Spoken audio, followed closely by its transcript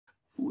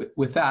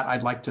With that,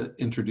 I'd like to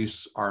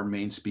introduce our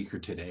main speaker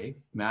today,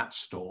 Matt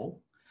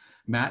Stoll.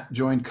 Matt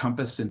joined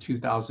Compass in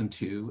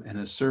 2002 and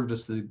has served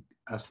as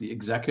the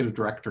executive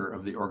director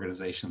of the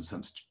organization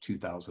since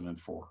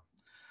 2004.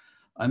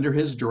 Under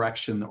his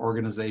direction, the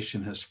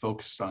organization has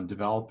focused on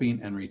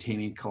developing and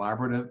retaining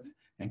collaborative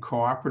and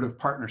cooperative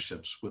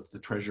partnerships with the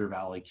Treasure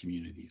Valley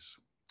communities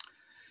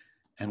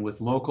and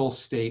with local,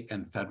 state,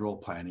 and federal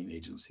planning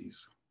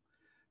agencies.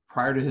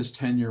 Prior to his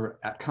tenure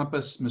at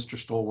Compass, Mr.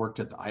 Stoll worked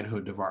at the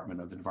Idaho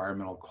Department of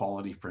Environmental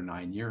Quality for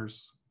 9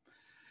 years.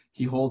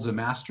 He holds a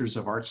Master's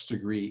of Arts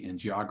degree in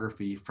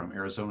Geography from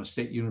Arizona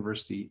State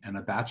University and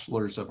a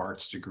Bachelor's of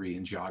Arts degree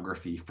in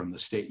Geography from the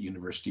State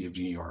University of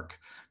New York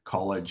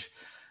College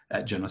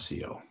at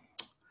Geneseo.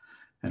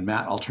 And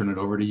Matt, I'll turn it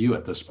over to you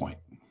at this point.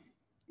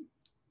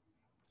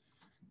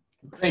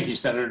 Thank you,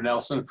 Senator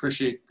Nelson.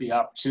 Appreciate the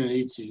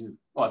opportunity to,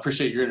 well, I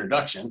appreciate your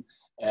introduction.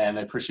 And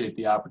I appreciate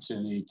the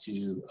opportunity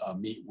to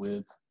meet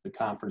with the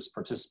conference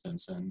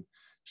participants and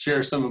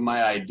share some of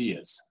my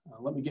ideas.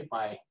 Let me get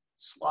my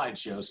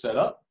slideshow set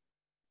up.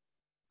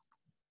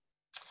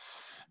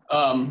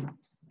 And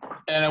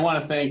I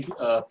want to thank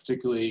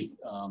particularly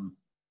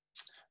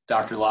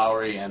Dr.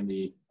 Lowry and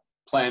the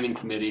Planning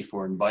Committee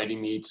for inviting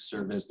me to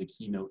serve as the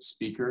keynote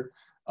speaker.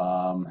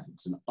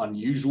 It's an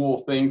unusual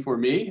thing for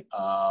me,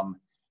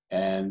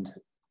 and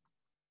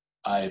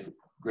I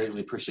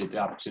greatly appreciate the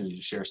opportunity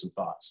to share some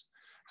thoughts.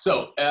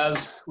 So,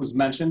 as was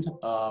mentioned,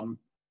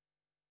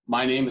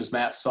 my name is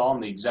Matt Stoll.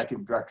 I'm the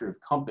Executive Director of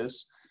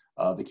Compass,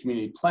 the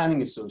Community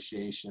Planning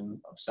Association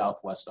of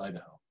Southwest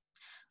Idaho.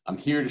 I'm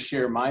here to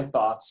share my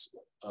thoughts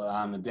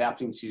on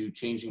adapting to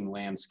changing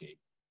landscape.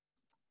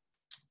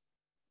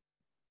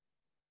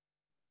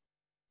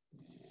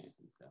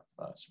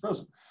 It's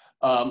frozen.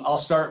 I'll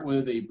start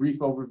with a brief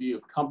overview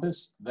of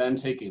Compass, then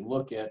take a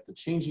look at the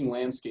changing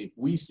landscape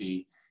we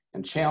see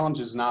and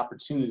challenges and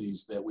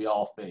opportunities that we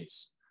all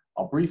face.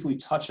 I'll briefly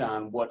touch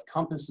on what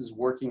Compass is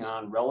working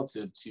on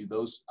relative to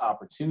those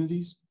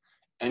opportunities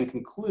and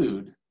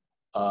conclude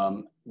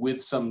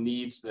with some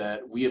needs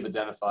that we have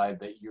identified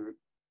that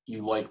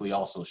you likely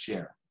also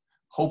share.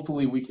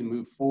 Hopefully we can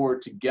move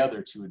forward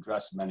together to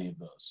address many of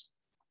those.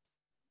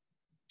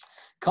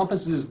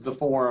 Compass is the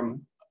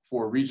forum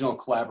for regional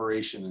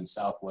collaboration in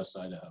Southwest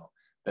Idaho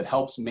that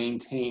helps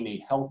maintain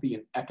a healthy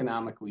and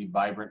economically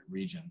vibrant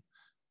region,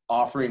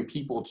 offering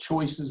people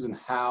choices in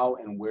how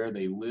and where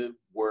they live,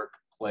 work,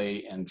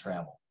 play, and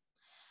travel.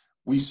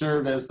 We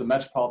serve as the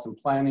Metropolitan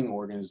Planning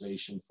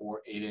Organization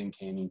for Ada and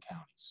Canyon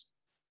counties.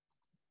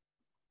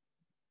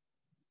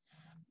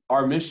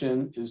 Our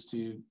mission is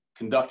to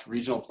conduct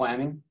regional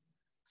planning,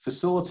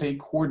 facilitate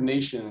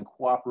coordination and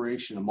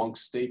cooperation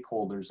amongst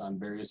stakeholders on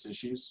various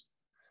issues,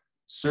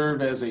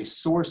 serve as a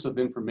source of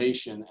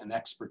information and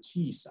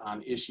expertise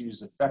on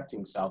issues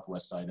affecting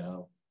Southwest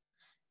Idaho,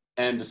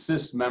 and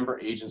assist member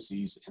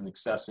agencies in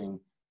accessing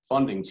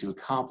funding to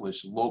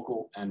accomplish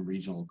local and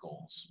regional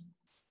goals.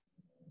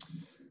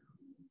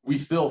 We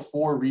fill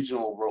 4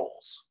 regional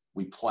roles.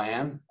 We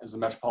plan as a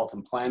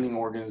Metropolitan Planning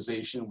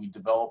Organization. We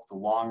develop the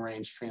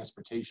long-range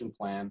transportation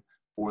plan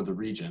for the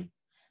region.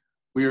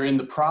 We are in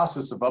the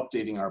process of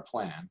updating our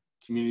plan,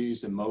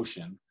 Communities in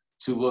Motion,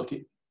 to look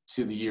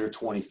to the year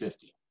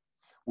 2050.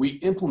 We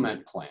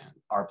implement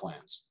our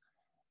plans.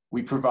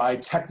 We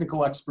provide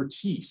technical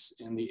expertise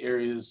in the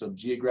areas of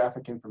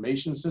geographic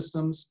information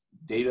systems,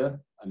 data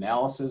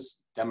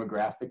analysis,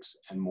 demographics,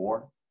 and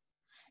more.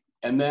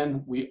 And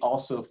then we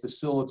also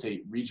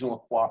facilitate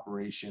regional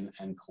cooperation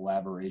and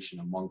collaboration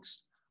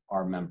amongst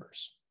our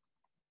members.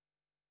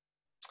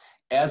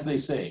 As they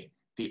say,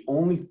 the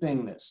only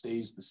thing that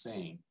stays the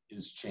same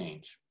is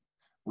change.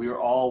 We are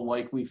all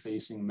likely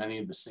facing many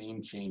of the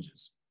same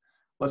changes.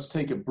 Let's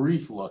take a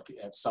brief look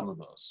at some of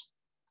those.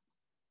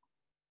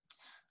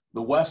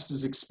 The West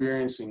is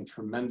experiencing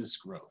tremendous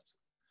growth.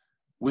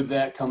 With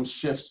that comes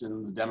shifts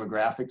in the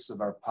demographics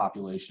of our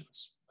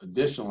populations.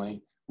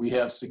 Additionally, we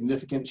have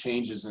significant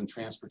changes in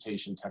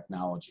transportation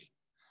technology,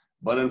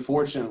 but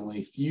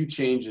unfortunately, few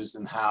changes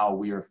in how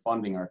we are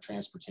funding our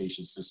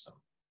transportation system.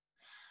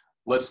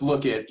 Let's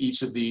look at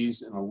each of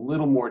these in a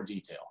little more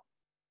detail.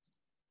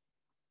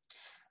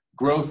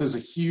 Growth is a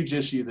huge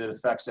issue that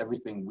affects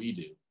everything we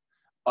do.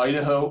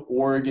 Idaho,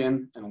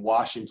 Oregon, and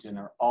Washington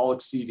are all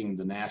exceeding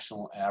the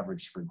national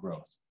average for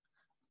growth.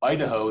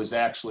 Idaho is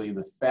actually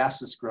the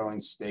fastest growing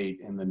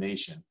state in the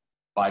nation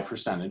by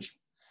percentage,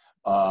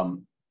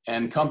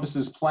 and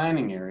Compass's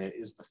planning area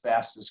is the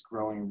fastest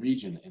growing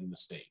region in the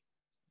state.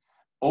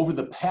 Over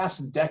the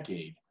past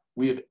decade,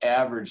 we have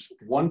averaged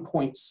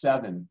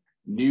 1.7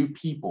 new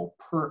people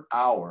per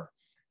hour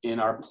in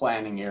our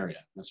planning area.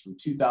 That's from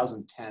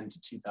 2010 to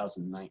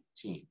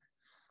 2019.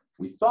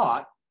 We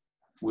thought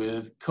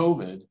with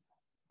COVID,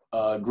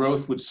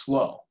 growth would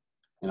slow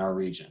in our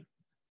region,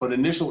 but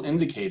initial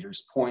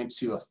indicators point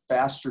to a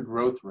faster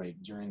growth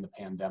rate during the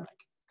pandemic.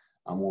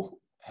 We'll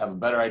have a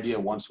better idea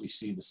once we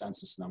see the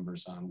census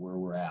numbers on where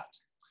we're at.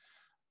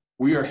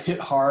 We are hit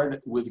hard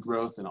with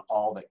growth and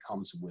all that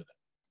comes with it.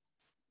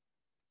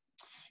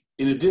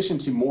 In addition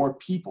to more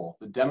people,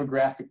 the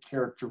demographic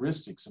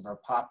characteristics of our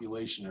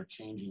population are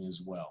changing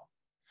as well.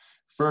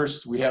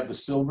 First, we have the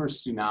silver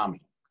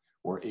tsunami,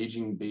 or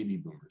aging baby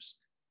boomers.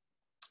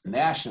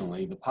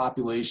 Nationally, the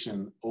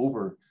population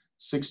over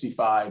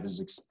 65 is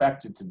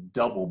expected to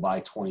double by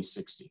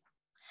 2060.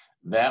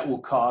 That will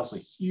cause a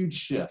huge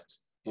shift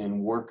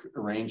in work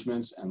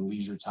arrangements and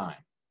leisure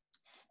time.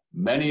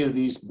 Many of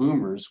these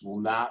boomers will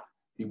not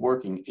be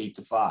working 8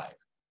 to 5,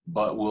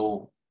 but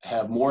will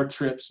have more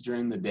trips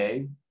during the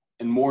day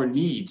and more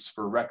needs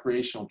for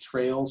recreational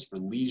trails, for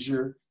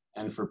leisure,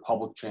 and for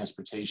public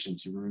transportation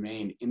to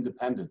remain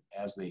independent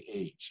as they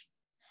age.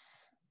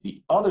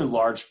 The other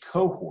large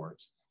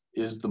cohort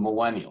is the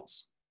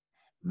millennials.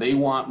 They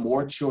want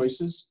more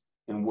choices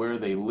in where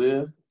they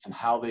live and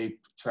how they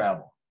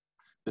travel.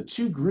 The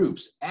two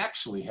groups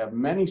actually have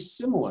many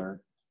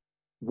similar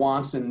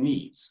wants and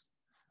needs.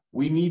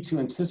 We need to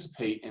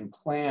anticipate and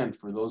plan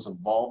for those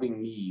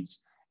evolving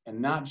needs and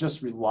not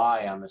just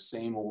rely on the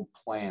same old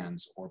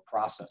plans or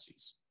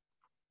processes.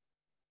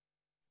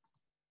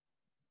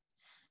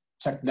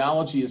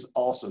 Technology is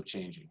also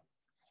changing.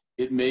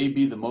 It may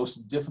be the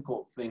most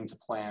difficult thing to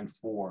plan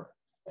for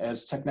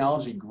as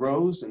technology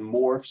grows and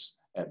morphs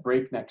at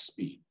breakneck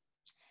speed.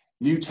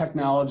 New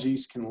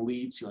technologies can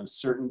lead to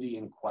uncertainty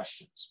and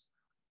questions.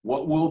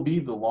 What will be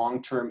the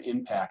long-term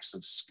impacts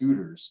of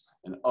scooters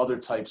and other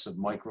types of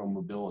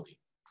micromobility?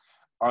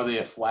 Are they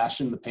a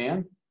flash in the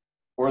pan,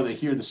 or are they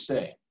here to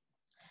stay?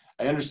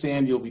 I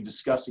understand you'll be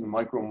discussing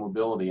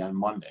micromobility on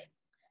Monday.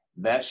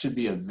 That should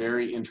be a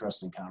very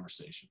interesting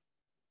conversation.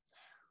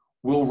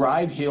 Will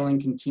ride-hailing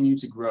continue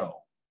to grow?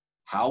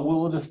 How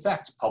will it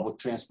affect public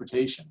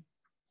transportation?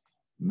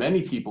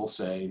 Many people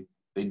say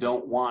they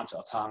don't want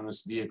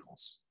autonomous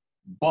vehicles,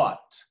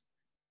 but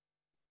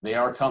they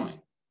are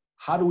coming.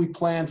 How do we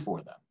plan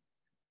for them?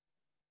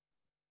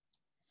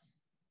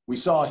 We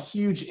saw a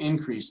huge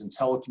increase in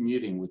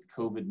telecommuting with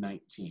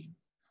COVID-19.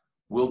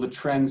 Will the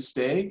trend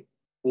stay,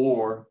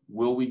 or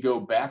will we go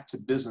back to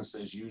business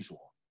as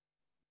usual?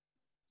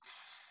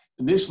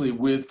 Initially,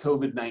 with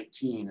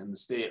COVID-19 and the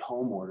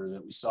stay-at-home order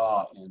that we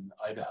saw in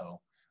Idaho,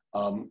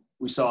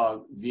 we saw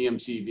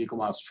VMT, vehicle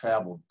miles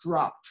traveled,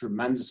 drop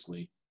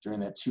tremendously during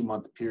that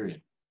 2-month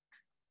period.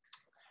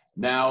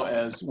 Now,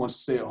 once the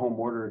stay-at-home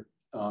order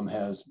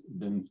has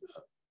been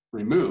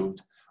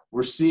removed,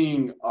 we're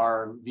seeing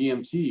our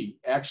VMT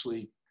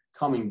actually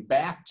coming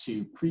back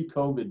to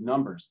pre-COVID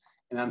numbers.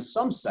 And on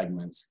some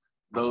segments,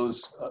 the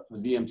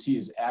VMT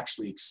is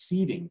actually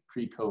exceeding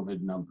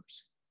pre-COVID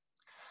numbers.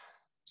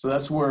 So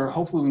that's where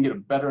hopefully we can get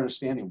a better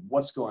understanding of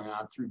what's going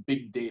on through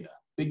big data.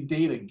 Big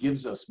data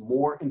gives us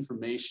more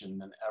information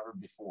than ever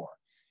before.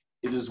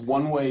 It is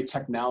one way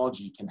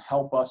technology can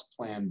help us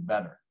plan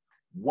better.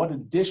 What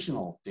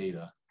additional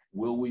data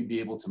will we be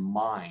able to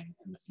mine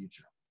in the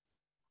future?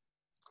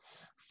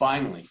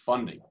 Finally,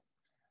 funding,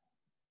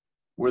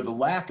 where the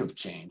lack of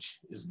change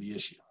is the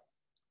issue.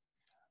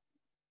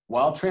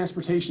 While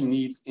transportation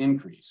needs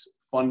increase,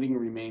 funding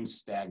remains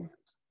stagnant,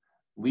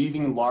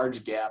 leaving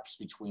large gaps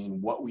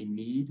between what we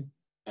need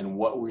and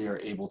what we are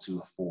able to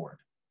afford.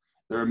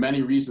 There are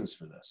many reasons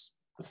for this.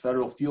 The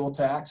federal fuel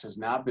tax has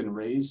not been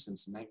raised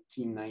since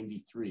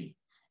 1993,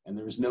 and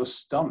there is no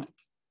stomach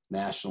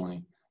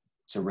nationally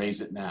to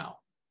raise it now.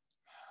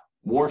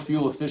 More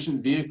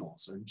fuel-efficient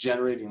vehicles are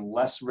generating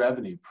less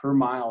revenue per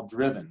mile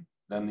driven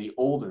than the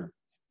older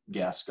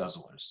gas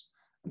guzzlers.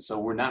 And so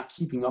we're not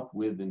keeping up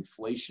with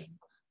inflation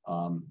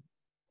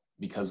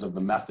because of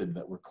the method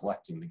that we're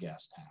collecting the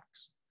gas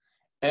tax.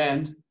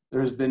 And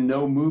there has been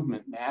no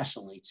movement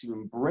nationally to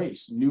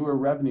embrace newer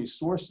revenue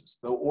sources,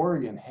 though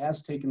Oregon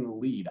has taken the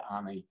lead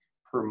on a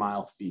per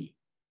mile fee.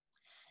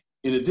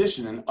 In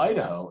addition, in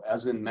Idaho,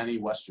 as in many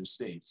Western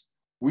states,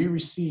 we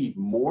receive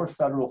more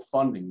federal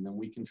funding than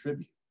we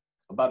contribute,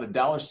 about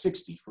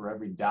 $1.60 for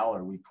every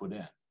dollar we put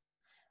in.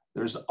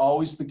 There's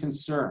always the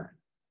concern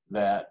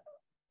that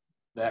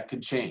that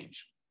could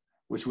change,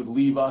 which would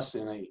leave us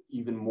in a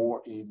even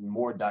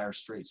more dire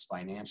straits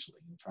financially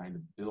in trying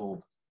to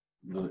build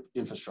the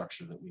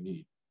infrastructure that we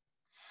need.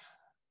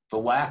 The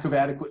lack of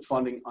adequate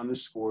funding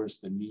underscores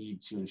the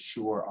need to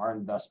ensure our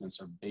investments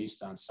are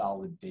based on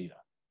solid data.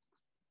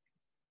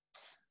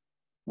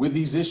 With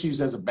these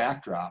issues as a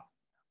backdrop,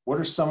 what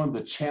are some of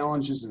the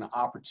challenges and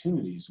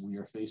opportunities we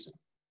are facing?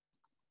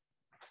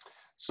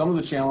 Some of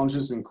the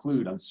challenges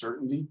include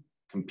uncertainty,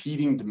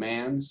 competing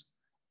demands,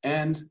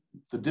 and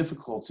the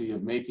difficulty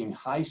of making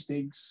high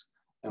stakes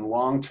and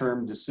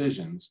long-term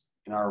decisions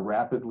in our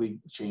rapidly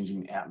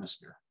changing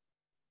atmosphere.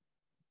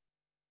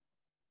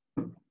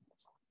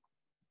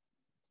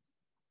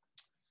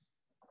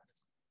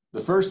 The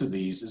first of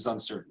these is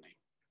uncertainty.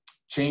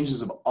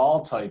 Changes of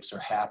all types are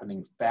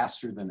happening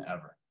faster than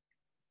ever.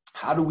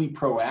 How do we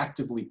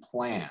proactively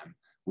plan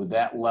with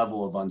that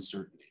level of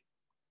uncertainty?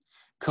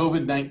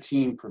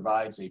 COVID-19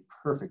 provides a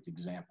perfect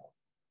example.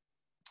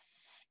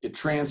 It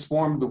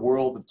transformed the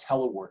world of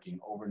teleworking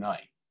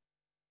overnight.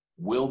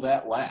 Will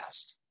that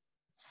last?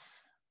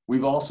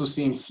 We've also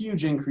seen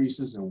huge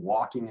increases in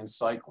walking and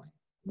cycling.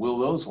 Will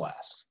those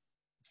last?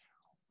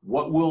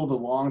 What will the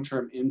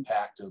long-term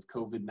impact of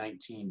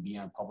COVID-19 be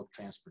on public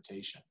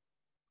transportation?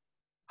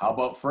 How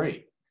about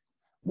freight?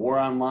 More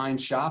online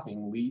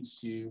shopping leads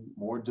to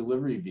more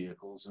delivery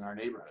vehicles in our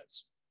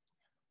neighborhoods.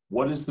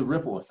 What is the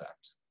ripple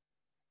effect?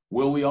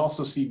 Will we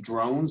also see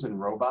drones and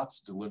robots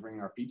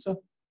delivering our pizza?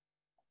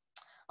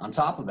 On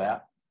top of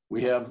that,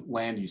 we have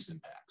land use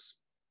impacts.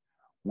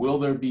 Will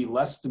there be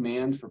less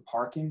demand for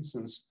parking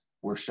since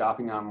we're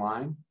shopping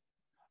online?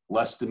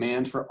 Less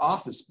demand for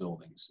office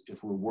buildings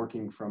if we're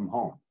working from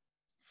home?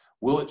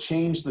 Will it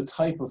change the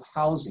type of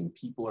housing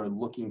people are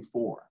looking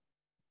for?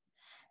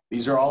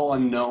 These are all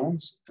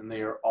unknowns and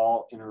they are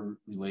all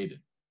interrelated.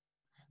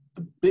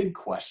 The big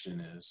question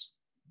is,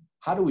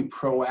 how do we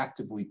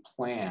proactively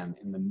plan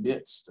in the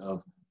midst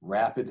of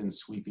rapid and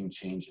sweeping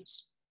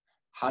changes?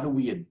 How do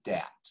we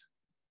adapt?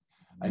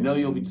 I know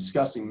you'll be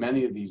discussing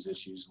many of these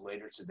issues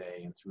later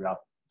today and throughout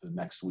the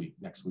next week.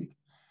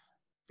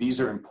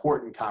 These are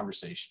important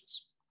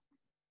conversations.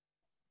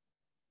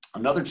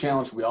 Another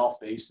challenge we all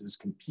face is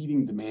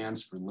competing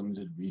demands for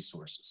limited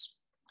resources.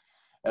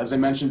 As I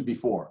mentioned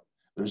before,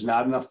 there's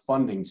not enough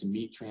funding to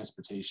meet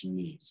transportation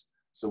needs.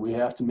 So we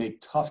have to make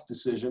tough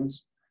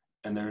decisions,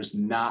 and there's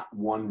not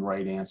one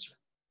right answer.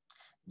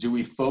 Do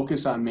we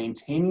focus on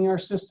maintaining our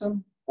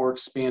system or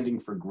expanding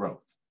for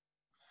growth?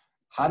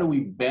 How do we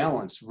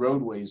balance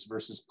roadways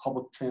versus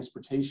public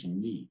transportation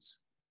needs?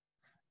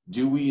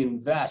 Do we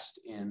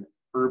invest in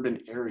urban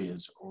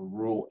areas or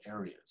rural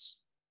areas?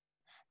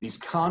 These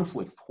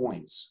conflict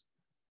points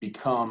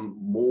become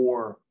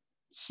more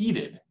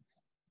heated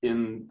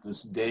in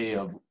this day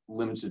of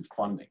limited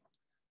funding.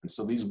 And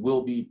so these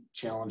will be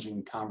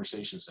challenging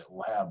conversations that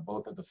we'll have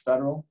both at the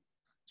federal,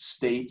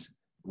 state,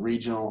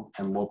 regional,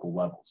 and local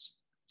levels.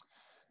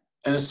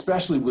 And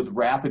especially with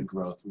rapid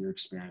growth we're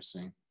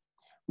experiencing,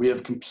 we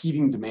have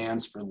competing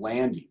demands for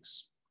land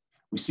use.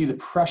 We see the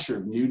pressure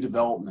of new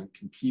development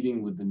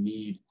competing with the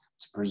need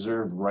to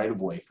preserve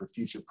right-of-way for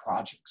future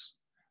projects.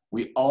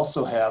 We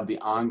also have the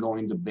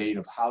ongoing debate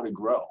of how to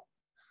grow.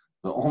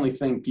 The only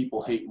thing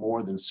people hate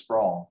more than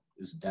sprawl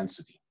is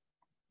density.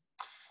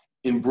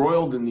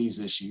 Embroiled in these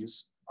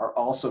issues are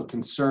also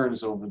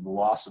concerns over the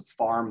loss of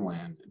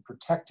farmland and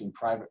protecting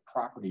private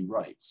property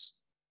rights.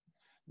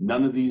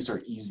 None of these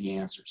are easy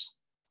answers.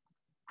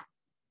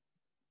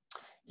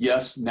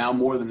 Yes, now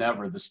more than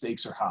ever, the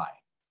stakes are high.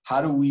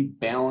 How do we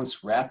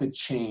balance rapid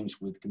change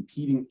with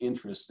competing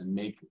interests and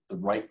make the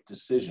right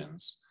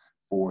decisions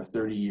for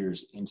 30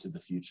 years into the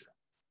future?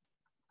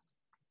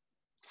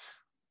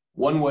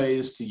 One way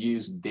is to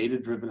use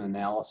data-driven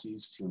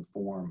analyses to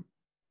inform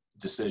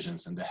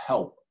decisions and to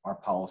help our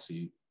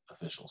policy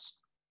officials.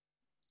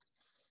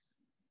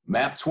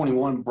 MAP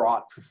 21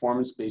 brought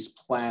performance-based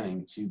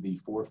planning to the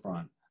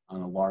forefront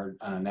on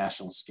a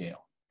national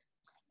scale.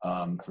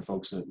 For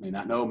folks that may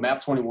not know,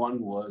 MAP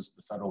 21 was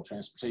the federal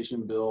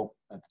transportation bill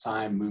at the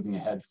time, moving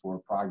ahead for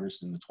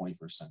progress in the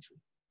 21st century.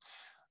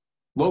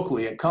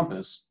 Locally at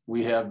Compass,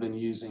 we have been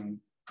using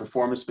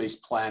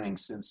performance-based planning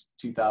since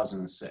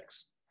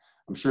 2006.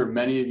 I'm sure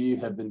many of you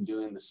have been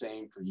doing the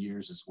same for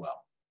years as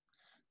well.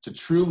 To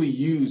truly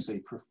use a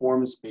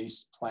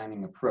performance-based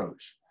planning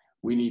approach,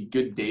 we need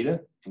good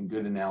data and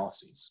good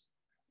analyses.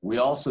 We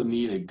also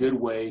need a good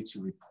way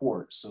to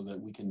report so that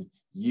we can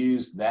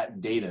use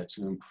that data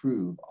to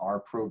improve our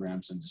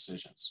programs and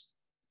decisions.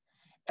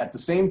 At the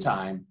same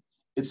time,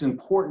 it's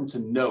important to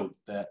note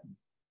that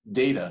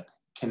data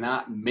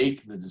cannot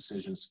make the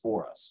decisions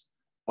for us,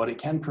 but it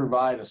can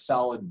provide a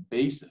solid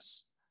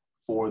basis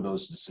for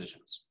those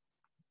decisions.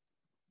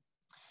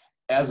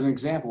 As an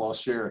example, I'll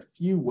share a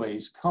few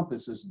ways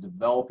Compass is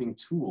developing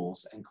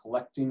tools and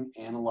collecting,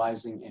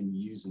 analyzing, and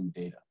using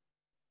data.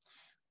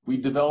 We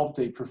developed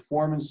a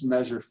performance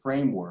measure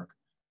framework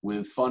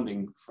with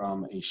funding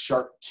from a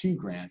SHARP 2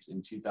 grant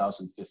in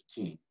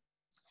 2015.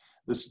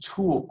 This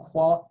tool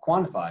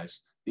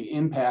quantifies the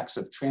impacts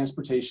of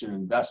transportation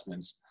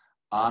investments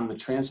on the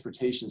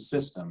transportation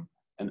system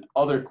and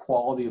other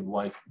quality of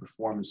life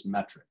performance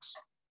metrics.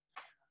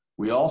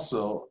 We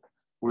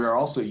are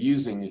also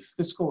using a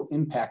fiscal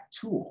impact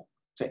tool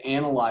to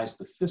analyze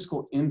the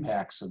fiscal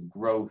impacts of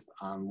growth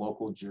on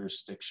local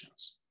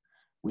jurisdictions.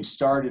 We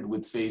started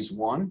with phase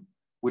 1,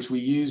 which we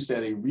used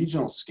at a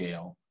regional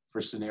scale for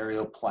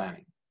scenario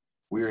planning.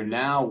 We are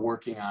now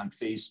working on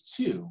phase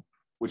 2,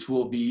 which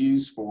will be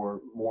used for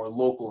more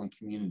local and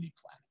community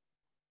planning.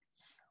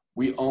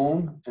 We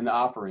own and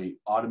operate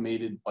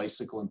automated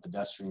bicycle and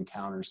pedestrian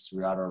counters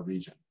throughout our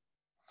region.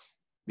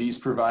 These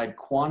provide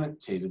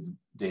quantitative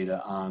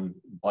data on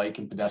bike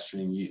and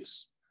pedestrian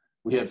use.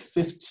 We have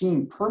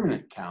 15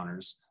 permanent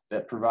counters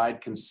that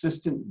provide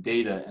consistent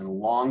data and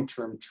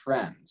long-term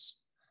trends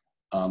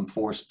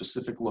for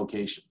specific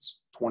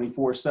locations,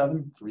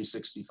 24/7,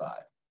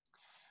 365.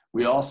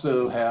 We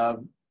also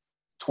have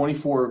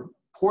 24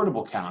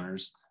 portable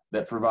counters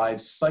that provide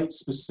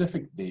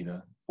site-specific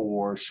data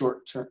for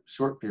short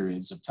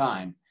periods of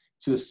time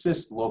to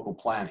assist local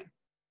planning.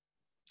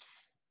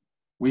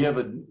 We have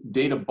a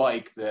data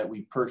bike that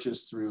we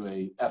purchased through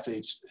an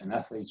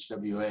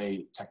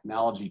FHWA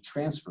technology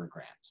transfer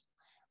grant.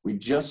 We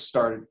just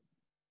started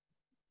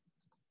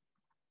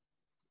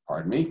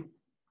Pardon me.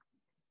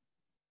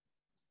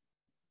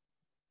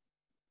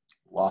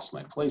 Lost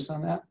my place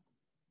on that.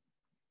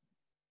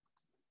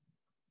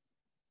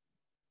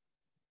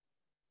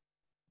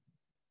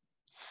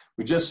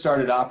 We just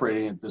started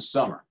operating it this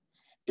summer.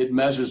 It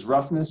measures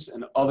roughness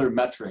and other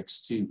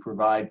metrics to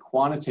provide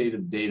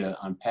quantitative data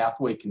on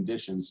pathway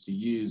conditions to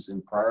use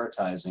in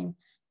prioritizing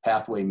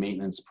pathway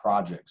maintenance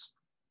projects.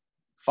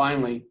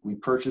 Finally, we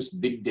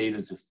purchased big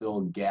data to fill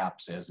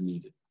gaps as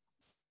needed.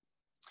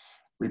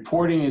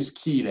 Reporting is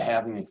key to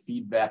having a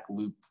feedback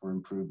loop for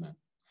improvement.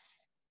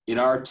 In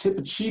our TIP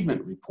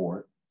achievement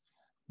report,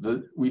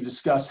 we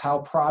discuss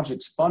how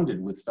projects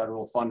funded with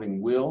federal funding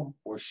will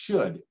or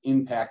should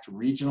impact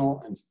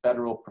regional and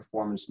federal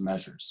performance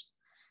measures.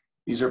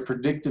 These are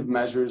predictive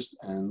measures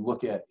and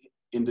look at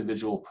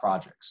individual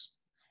projects.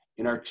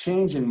 In our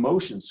change in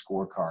motion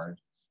scorecard,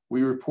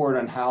 we report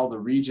on how the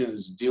region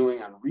is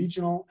doing on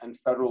regional and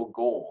federal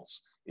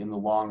goals in the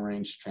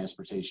long-range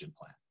transportation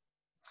plan.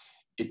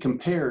 It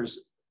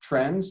compares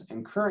trends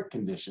and current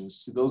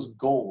conditions to those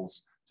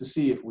goals to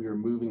see if we are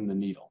moving the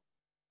needle.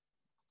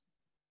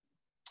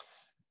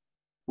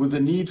 With the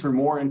need for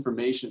more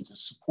information to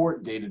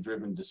support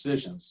data-driven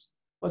decisions,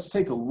 let's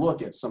take a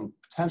look at some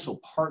potential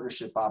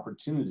partnership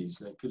opportunities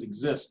that could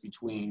exist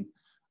between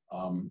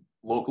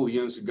local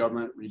units of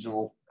government,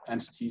 regional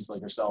entities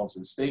like ourselves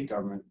and state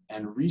government,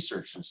 and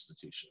research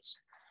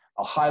institutions.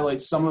 I'll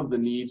highlight some of the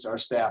needs our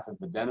staff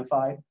have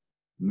identified.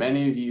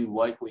 Many of you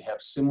likely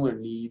have similar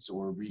needs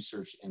or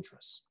research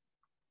interests.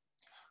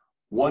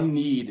 One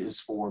need is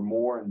for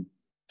more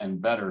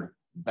and better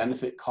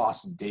benefit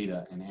cost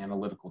data and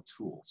analytical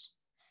tools.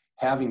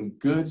 Having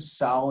good,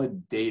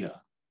 solid data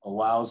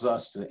allows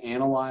us to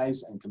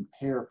analyze and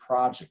compare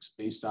projects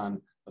based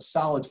on a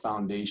solid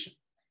foundation,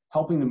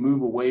 helping to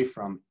move away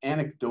from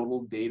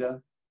anecdotal data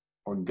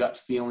or gut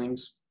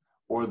feelings,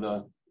 or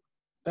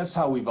that's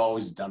how we've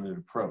always done it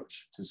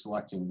approach to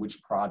selecting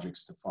which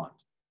projects to fund.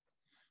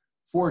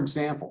 For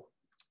example,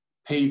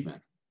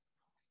 pavement.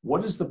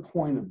 What is the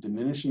point of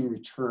diminishing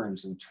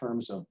returns in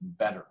terms of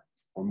better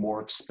or more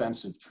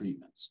expensive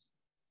treatments?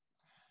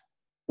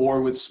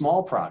 Or with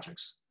small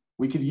projects,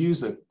 we could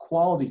use a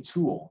quality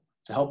tool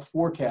to help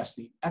forecast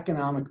the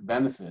economic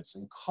benefits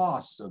and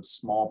costs of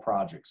small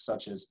projects,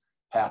 such as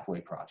pathway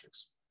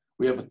projects.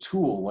 We have a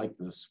tool like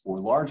this for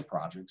large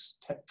projects,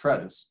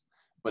 TREDIS,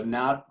 but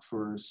not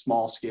for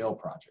small scale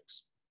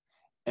projects.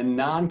 And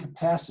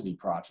non-capacity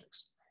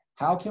projects.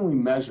 How can we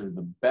measure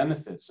the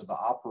benefits of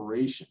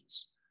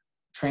operations,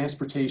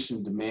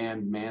 transportation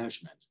demand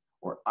management,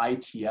 or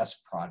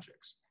ITS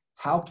projects?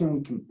 How can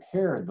we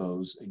compare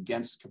those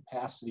against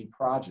capacity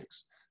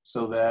projects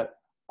so that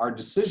our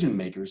decision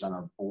makers on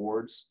our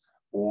boards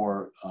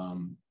or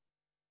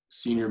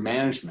senior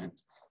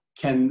management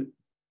can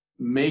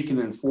make an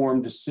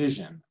informed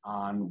decision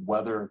on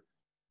whether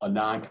a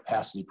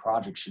non-capacity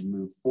project should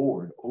move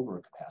forward over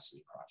a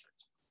capacity project?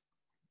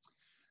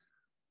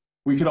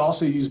 We could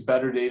also use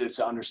better data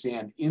to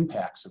understand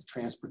impacts of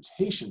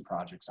transportation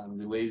projects on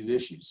related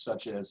issues,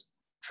 such as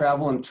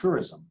travel and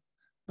tourism.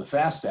 The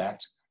FAST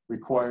Act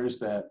requires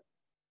that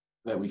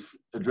we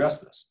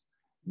address this.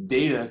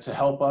 Data to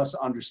help us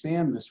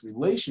understand this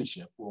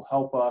relationship will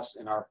help us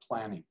in our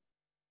planning.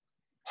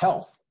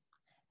 Health.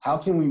 How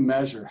can we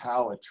measure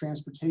how a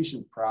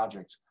transportation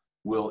project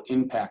will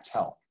impact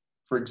health?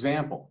 For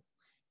example,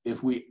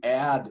 if we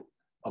add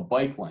a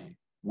bike lane,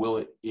 will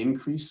it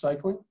increase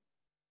cycling?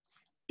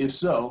 If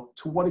so,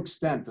 to what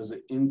extent does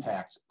it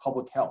impact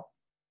public health?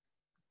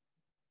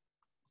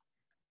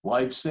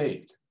 Lives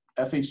saved.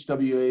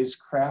 FHWA's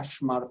crash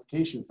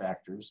modification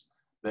factors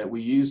that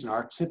we use in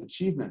our TIP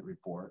achievement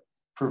report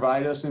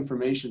provide us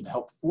information to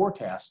help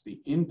forecast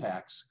the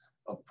impacts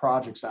of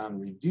projects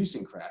on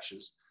reducing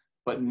crashes,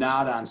 but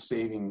not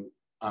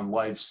on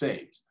lives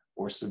saved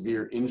or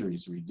severe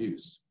injuries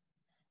reduced.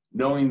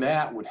 Knowing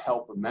that would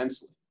help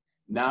immensely,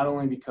 not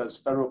only because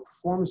federal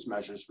performance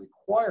measures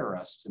require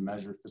us to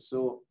measure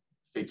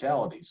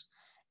fatalities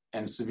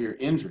and severe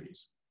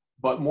injuries,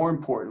 but more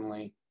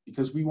importantly,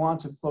 because we want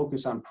to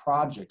focus on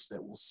projects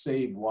that will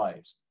save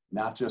lives,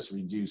 not just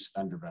reduce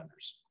fender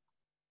benders.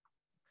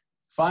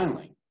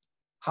 Finally,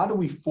 how do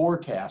we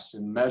forecast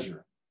and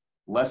measure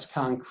less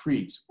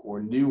concrete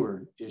or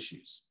newer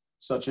issues,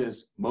 such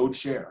as mode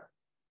share,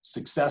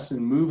 success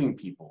in moving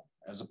people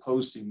as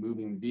opposed to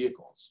moving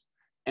vehicles,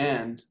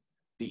 and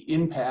the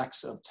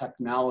impacts of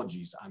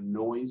technologies on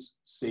noise,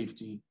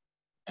 safety,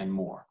 and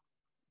more?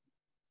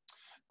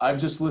 I've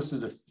just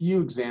listed a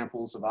few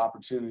examples of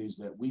opportunities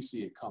that we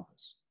see at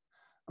Compass.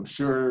 I'm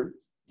sure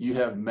you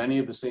have many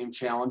of the same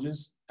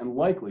challenges and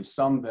likely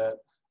some that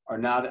are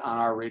not on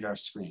our radar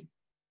screen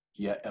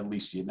yet, at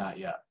least not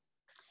yet.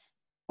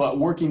 But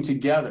working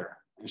together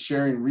and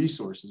sharing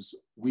resources,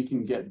 we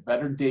can get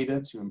better data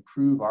to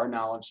improve our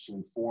knowledge to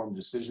inform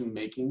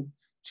decision-making,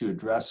 to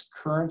address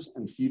current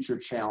and future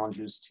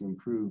challenges, to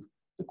improve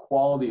the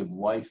quality of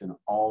life in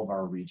all of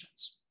our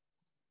regions.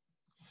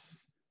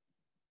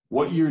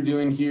 What you're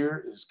doing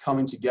here is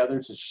coming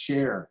together to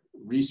share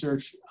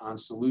research on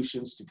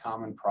solutions to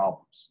common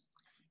problems.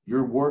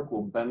 Your work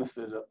will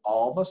benefit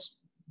all of us.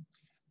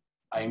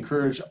 I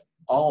encourage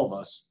all of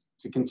us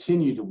to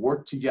continue to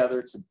work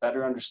together to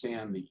better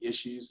understand the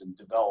issues and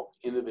develop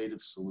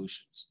innovative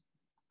solutions.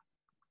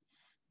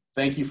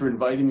 Thank you for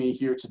inviting me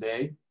here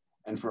today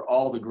and for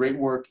all the great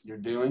work you're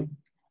doing.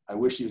 I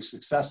wish you a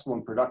successful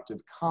and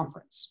productive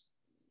conference.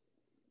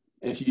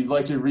 If you'd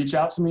like to reach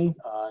out to me,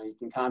 you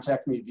can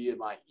contact me via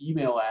my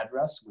email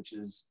address, which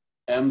is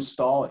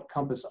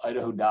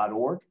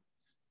mstoll@compassidaho.org.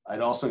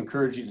 I'd also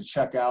encourage you to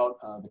check out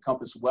the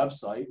Compass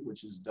website,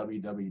 which is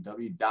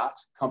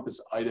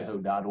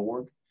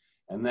www.compassidaho.org.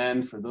 And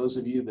then for those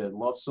of you that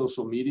love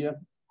social media,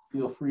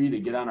 feel free to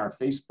get on our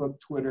Facebook,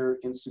 Twitter,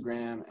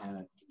 Instagram,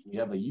 and we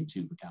have a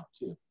YouTube account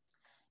too.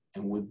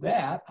 And with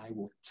that, I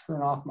will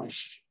turn off my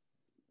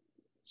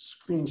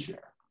screen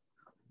share.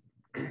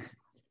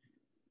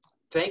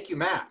 Thank you,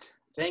 Matt.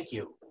 Thank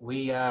you.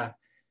 We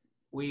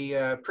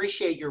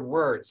appreciate your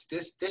words.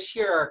 This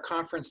year, our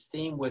conference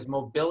theme was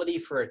Mobility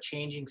for a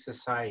Changing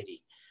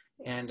Society.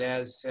 And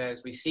as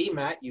we see,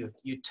 Matt, you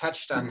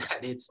touched on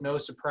that. It's no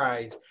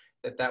surprise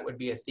that that would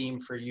be a theme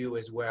for you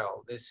as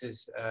well. This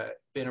has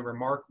been a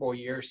remarkable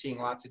year, seeing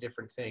lots of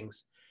different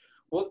things.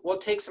 We'll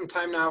take some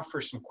time now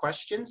for some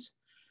questions.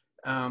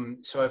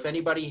 So if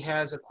anybody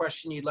has a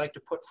question you'd like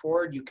to put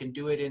forward, you can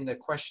do it in the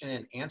question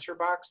and answer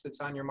box that's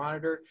on your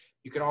monitor.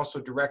 You can also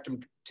direct them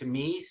to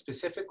me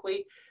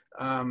specifically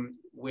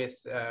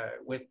with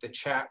the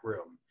chat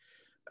room.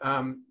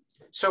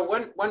 So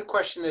one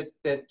question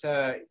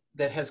that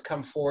has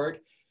come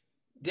forward.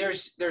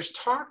 There's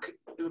talk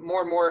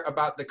more and more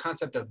about the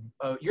concept of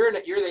you're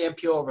the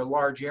MPO of a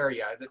large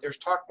area. That there's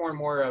talk more and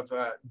more of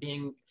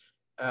being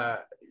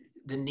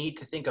the need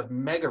to think of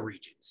mega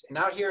regions. And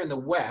out here in the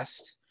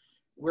West,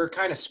 we're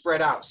kind of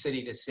spread out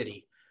city to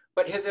city.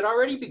 But has it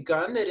already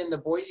begun that in the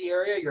Boise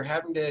area, you're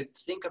having to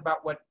think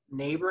about what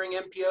neighboring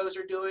MPOs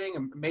are doing,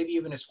 and maybe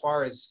even as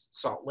far as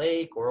Salt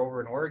Lake or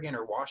over in Oregon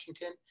or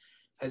Washington?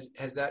 Has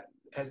that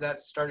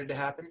started to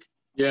happen?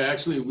 Yeah,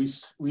 actually,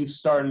 we've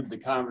started the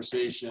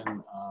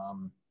conversation.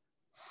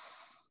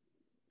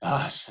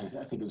 Gosh, I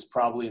think it was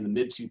probably in the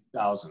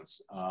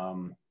mid-2000s.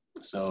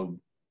 So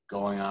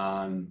going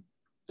on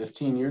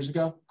 15 years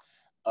ago.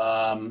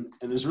 And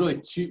there's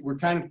really we're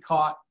kind of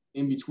caught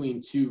in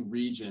between two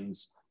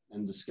regions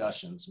and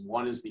discussions.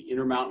 One is the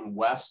Intermountain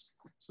West.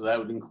 So that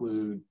would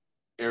include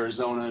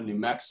Arizona, New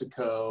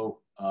Mexico,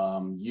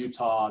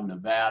 Utah,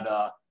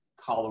 Nevada,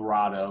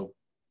 Colorado,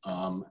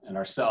 and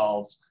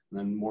ourselves. And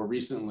then more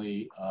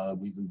recently,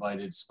 we've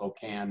invited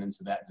Spokane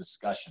into that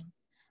discussion.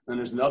 Then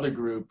there's another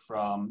group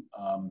from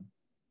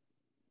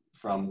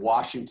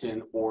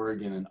Washington,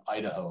 Oregon, and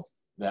Idaho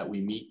that we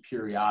meet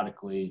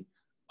periodically,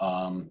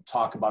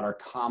 talk about our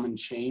common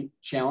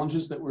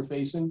challenges that we're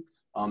facing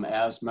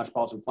as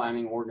metropolitan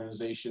planning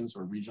organizations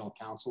or regional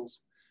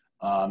councils,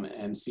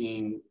 and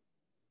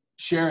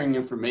sharing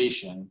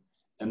information.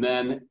 And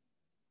then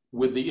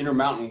with the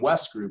Intermountain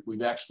West group,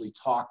 we've actually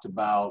talked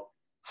about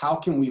how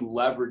can we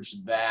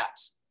leverage that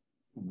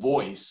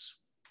voice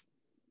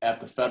at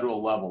the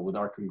federal level with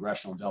our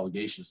congressional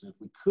delegations. And if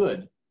we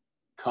could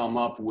come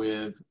up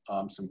with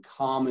some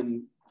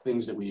common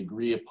things that we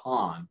agree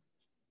upon,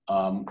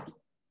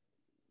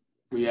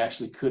 we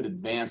actually could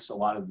advance a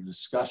lot of the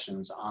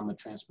discussions on the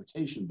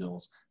transportation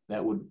bills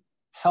that would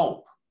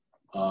help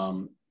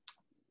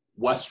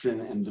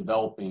Western and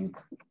developing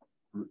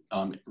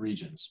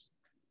regions.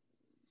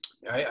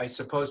 I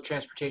suppose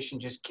transportation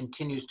just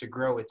continues to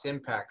grow its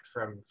impact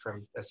from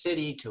a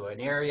city to an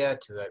area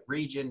to a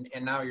region,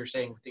 and now you're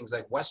saying things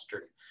like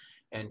Western,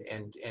 and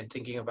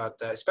thinking about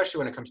that, especially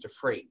when it comes to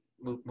freight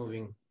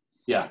moving.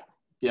 Yeah,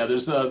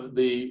 there's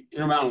the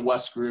Intermountain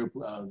West group.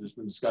 There's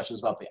been discussions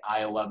about the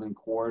I-11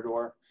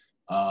 corridor,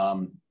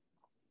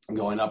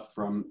 going up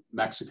from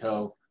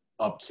Mexico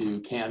up to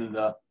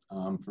Canada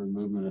for the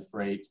movement of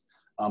freight.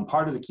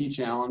 Part of the key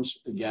challenge,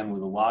 again,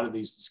 with a lot of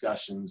these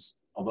discussions,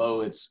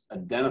 although it's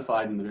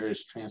identified in the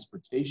various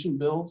transportation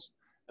bills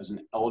as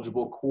an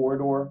eligible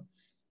corridor,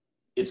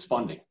 it's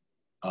funding.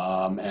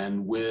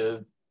 And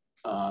with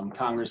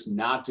Congress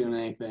not doing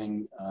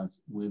anything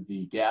with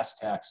the gas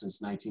tax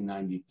since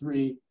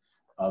 1993,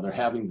 they're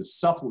having to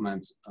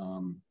supplement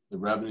the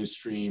revenue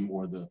stream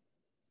or the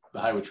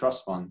Highway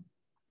Trust Fund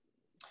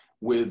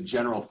with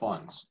general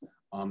funds.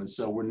 And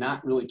so we're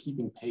not really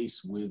keeping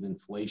pace with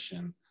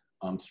inflation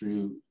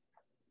through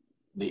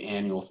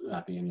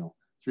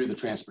through the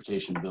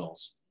transportation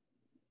bills.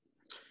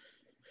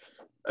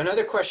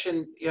 Another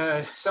question,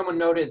 someone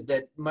noted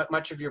that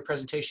much of your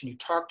presentation, you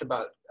talked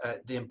about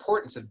the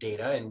importance of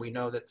data, and we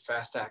know that the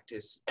FAST Act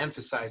is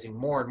emphasizing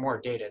more and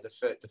more data.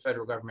 The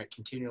federal government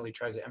continually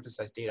tries to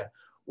emphasize data.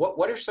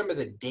 What are some of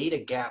the data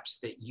gaps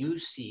that you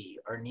see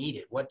are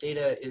needed? What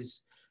data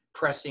is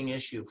pressing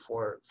issue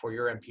for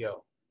your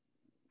MPO?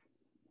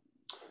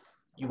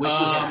 You wish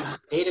you had.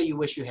 Data you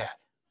wish you had.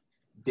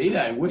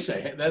 Data I wish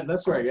I had.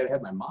 That's where I got to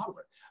have my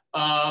modeler.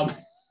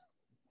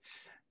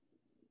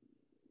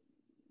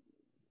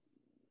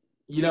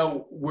 You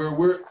know,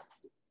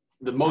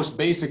 the most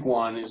basic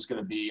one is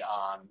going to be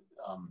on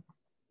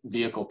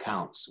vehicle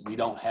counts. We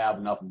don't have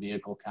enough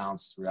vehicle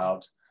counts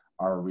throughout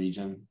our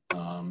region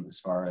as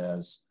far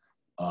as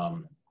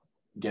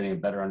getting a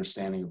better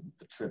understanding of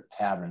the trip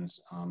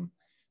patterns.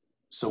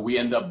 So we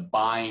end up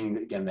buying,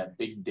 again, that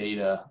big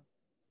data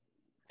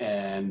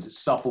and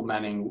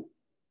supplementing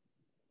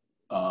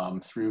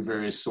through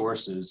various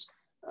sources.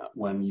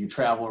 When you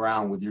travel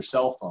around with your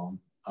cell phone,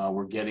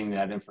 we're getting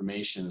that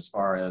information as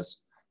far as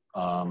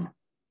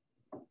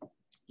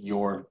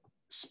your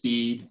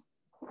speed,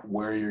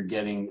 where you're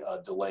getting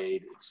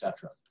delayed,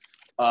 etc.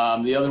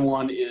 The other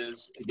one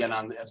is, again,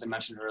 as I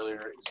mentioned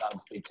earlier, is on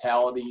the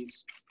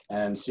fatalities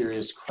and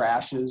serious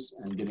crashes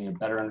and getting a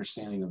better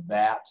understanding of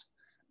that.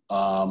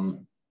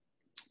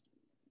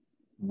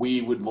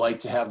 We would like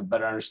to have a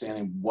better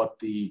understanding of what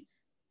the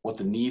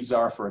needs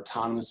are for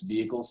autonomous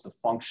vehicles to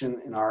function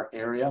in our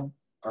area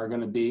are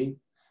going to be.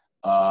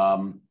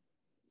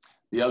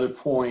 The other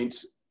point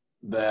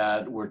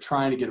that we're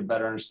trying to get a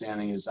better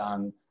understanding is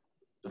on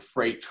the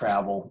freight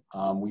travel.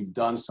 We've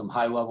done some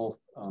high-level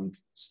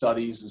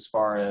studies as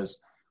far as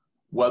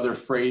whether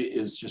freight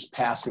is just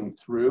passing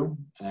through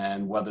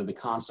and whether the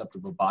concept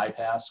of a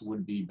bypass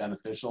would be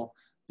beneficial.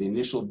 The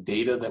initial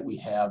data that we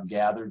have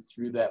gathered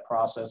through that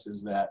process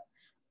is that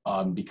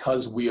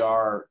because we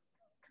are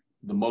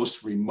the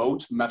most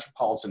remote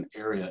metropolitan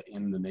area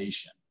in the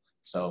nation,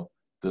 so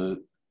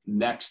the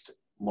next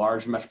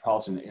large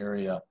metropolitan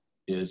area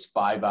is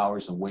 5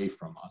 hours away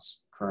from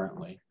us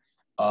currently.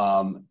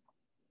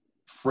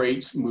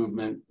 Freight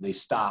movement, they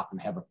stop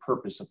and have a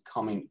purpose of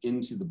coming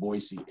into the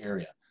Boise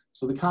area.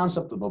 So the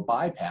concept of a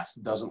bypass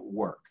doesn't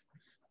work,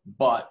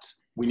 but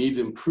we need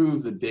to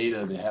improve the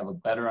data to have a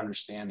better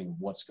understanding of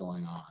what's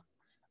going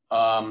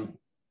on.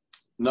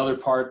 Another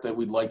part that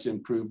we'd like to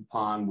improve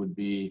upon would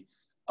be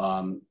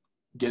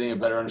getting a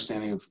better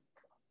understanding of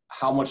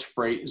how much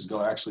freight is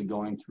actually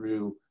going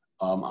through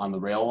on the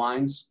rail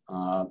lines.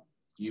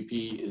 UP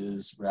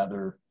is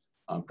rather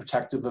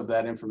protective of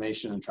that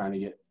information, and trying to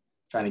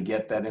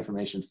get that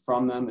information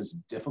from them is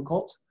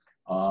difficult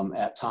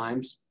at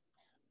times.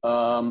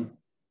 I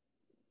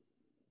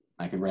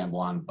could ramble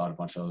on about a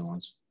bunch of other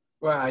ones.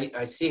 Well,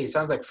 I see. It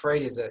sounds like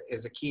freight is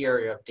a key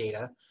area of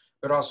data,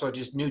 but also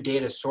just new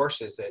data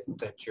sources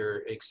that you're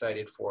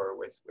excited for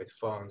with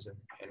phones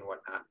and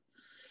whatnot.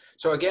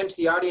 So again, to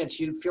the audience,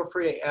 you feel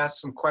free to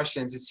ask some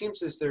questions. It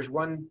seems as there's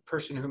one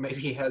person who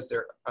maybe has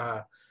their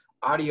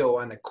audio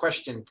on the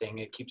question thing.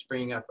 It keeps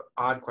bringing up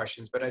odd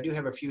questions, but I do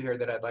have a few here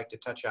that I'd like to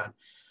touch on.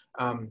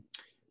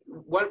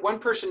 One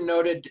person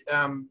noted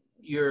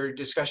your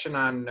discussion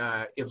on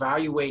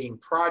evaluating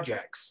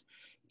projects,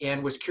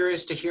 and was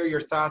curious to hear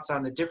your thoughts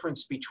on the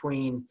difference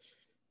between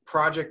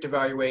project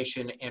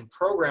evaluation and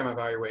program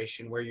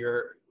evaluation,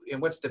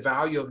 and what's the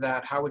value of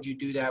that? How would you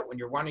do that when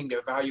you're wanting to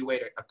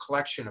evaluate a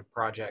collection of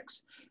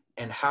projects?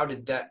 And how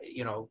did that,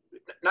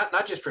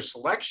 not just for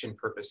selection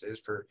purposes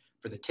for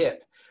the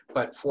tip,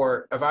 but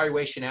for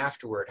evaluation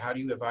afterward, how do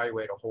you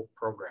evaluate a whole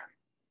program?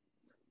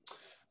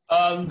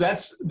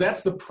 That's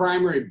the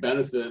primary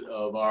benefit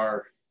of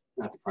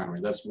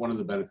that's one of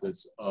the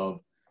benefits of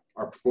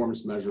our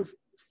performance measure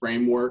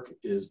framework,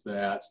 is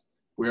that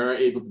we are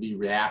able to be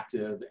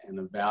reactive and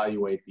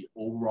evaluate the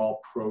overall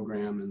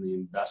program and the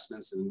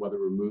investments and whether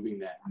we're moving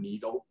that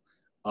needle.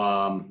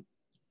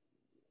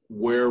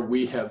 Where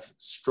we have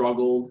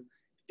struggled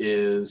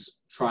is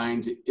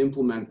trying to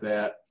implement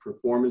that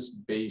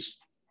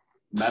performance-based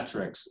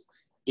metrics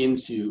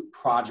into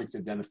project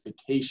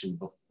identification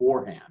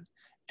beforehand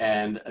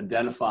and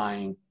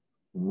identifying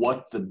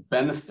what the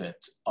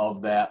benefit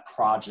of that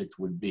project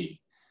would be.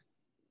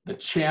 The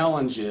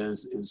challenge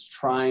is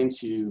trying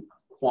to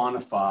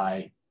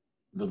quantify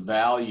the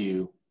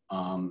value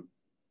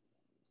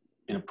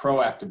in a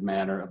proactive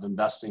manner of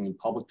investing in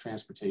public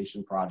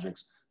transportation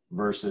projects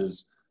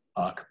versus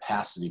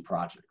capacity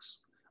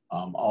projects.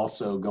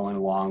 Also going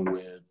along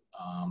with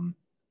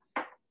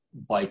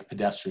bike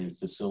pedestrian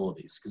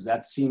facilities, because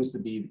that seems to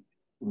be,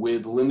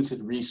 with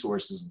limited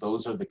resources,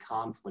 those are the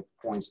conflict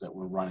points that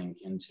we're running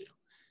into.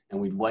 And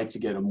we'd like to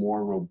get a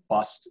more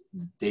robust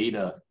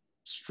data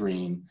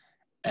stream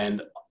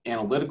and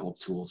analytical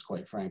tools,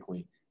 quite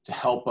frankly, to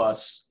help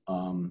us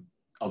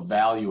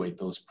evaluate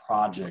those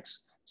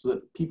projects so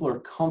that people are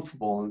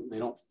comfortable and they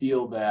don't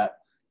feel that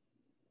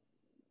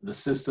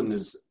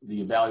the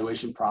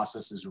evaluation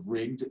process is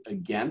rigged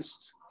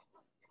against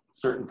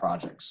certain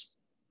projects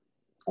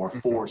or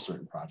for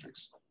certain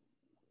projects.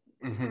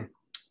 Mm-hmm.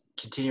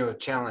 Continue a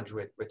challenge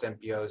with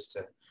MPOs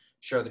to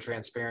show the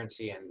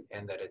transparency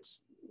and that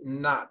it's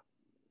not,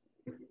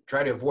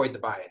 try to avoid the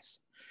bias.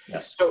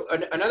 Yes. So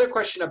another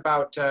question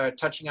about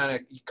touching on a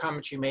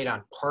comment you made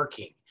on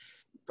parking.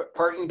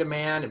 Parking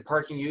demand and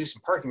parking use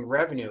and parking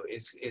revenue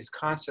is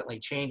constantly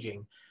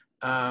changing.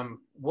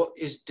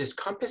 Does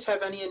Compass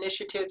have any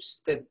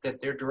initiatives that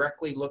they're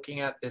directly looking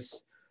at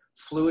this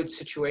fluid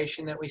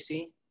situation that we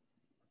see?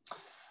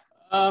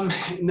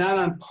 Not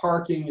on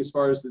parking as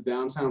far as the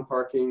downtown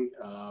parking.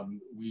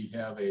 We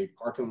have a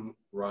park and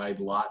ride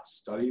lot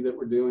study that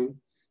we're doing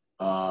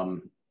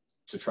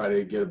to try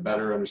to get a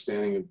better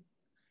understanding of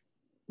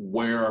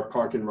where our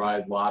park and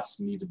ride lots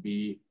need to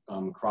be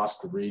across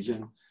the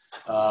region.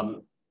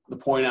 The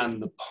point on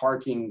the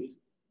parking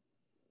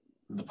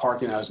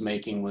I was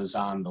making was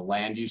on the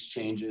land use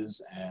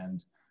changes.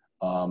 And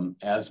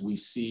as we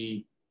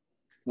see,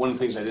 one of the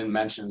things I didn't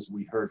mention is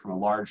we heard from a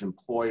large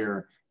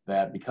employer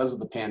that because of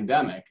the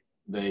pandemic,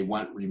 they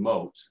went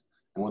remote.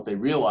 And what they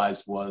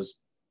realized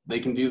was they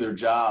can do their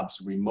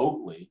jobs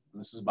remotely. And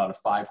this is about a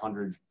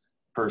 500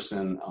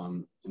 person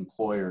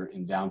employer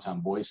in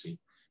downtown Boise,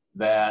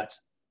 that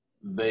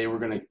they were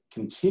going to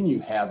continue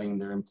having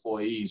their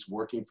employees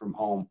working from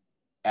home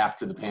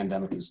after the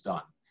pandemic is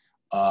done.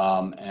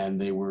 And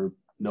they were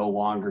no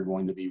longer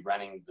going to be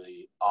renting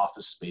the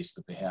office space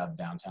that they have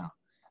downtown.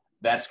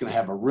 That's going to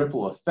have a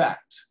ripple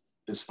effect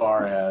as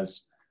far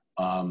as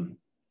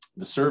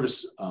the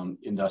service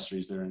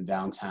industries that are in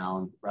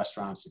downtown,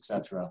 restaurants, et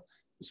cetera,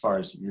 as far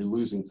as you're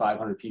losing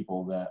 500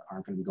 people that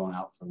aren't going to be going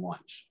out for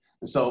lunch.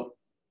 And so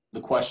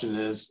the question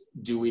is,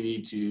 do we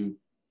need to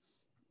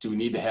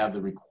have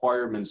the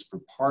requirements for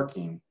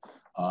parking,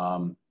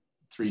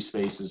 3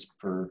 spaces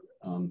per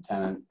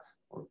tenant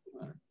or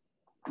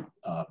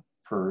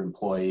per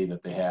employee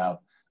that they have,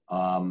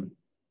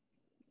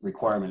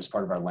 requirement as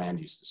part of our land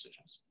use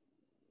decisions?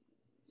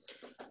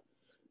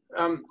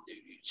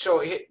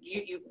 So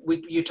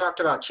you talked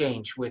about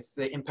change with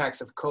the impacts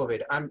of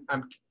COVID.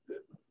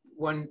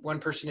 One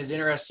person is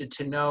interested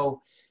to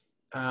know,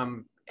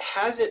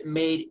 has it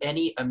made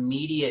any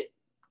immediate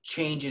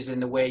changes in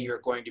the way you're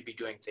going to be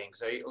doing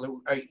things?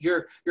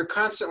 You're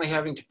constantly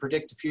having to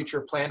predict the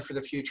future, plan for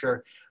the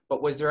future,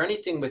 but was there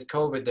anything with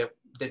COVID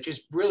that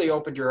just really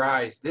opened your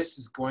eyes? This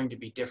is going to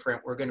be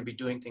different. We're going to be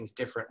doing things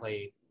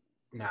differently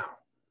now.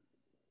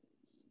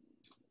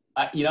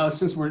 You know,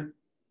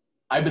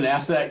 I've been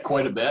asked that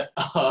quite a bit.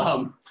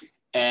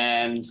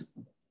 And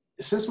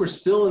since we're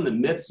still in the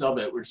midst of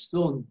it, we're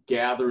still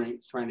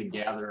trying to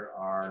gather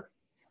our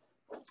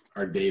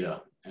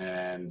data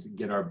and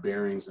get our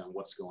bearings on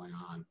what's going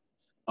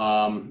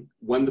on.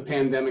 When the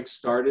pandemic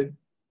started,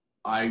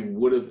 I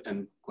would have,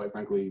 and quite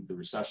frankly, the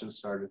recession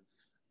started,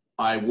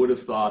 I would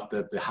have thought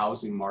that the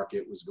housing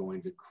market was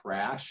going to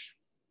crash,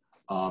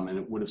 and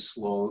it would have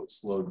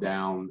slowed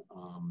down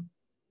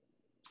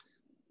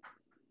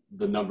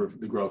the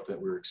growth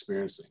that we're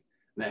experiencing.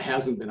 And that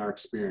hasn't been our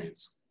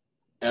experience.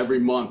 Every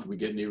month we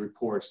get new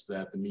reports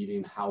that the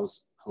median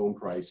home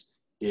price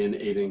in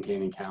Ada and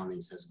Canyon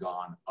counties has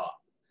gone up.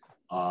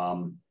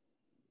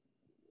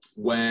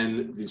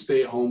 When the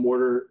stay-at-home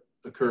order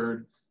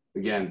occurred,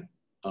 again,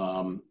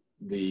 the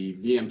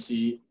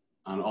VMT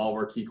on all of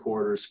our key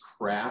corridors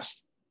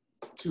crashed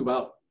to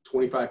about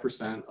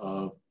 25%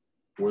 of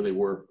where they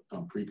were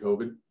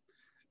pre-COVID.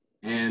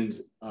 And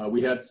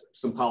we had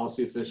some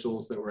policy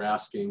officials that were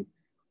asking,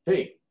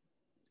 hey,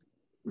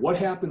 what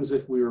happens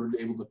if we were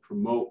able to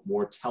promote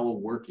more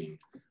teleworking?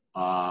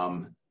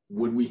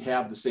 Would we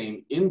have the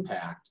same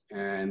impact?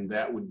 And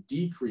that would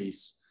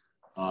decrease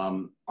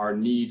our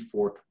need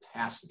for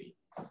capacity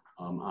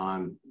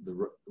on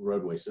the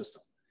roadway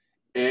system.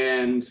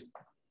 And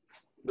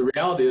the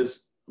reality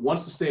is,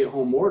 once the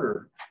stay-at-home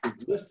order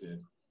was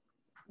lifted,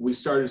 we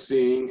started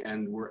seeing,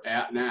 and we're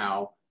at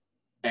now,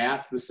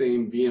 at the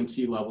same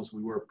VMT levels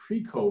we were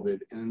pre-COVID,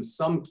 and in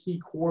some key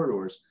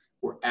corridors,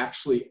 we're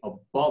actually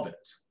above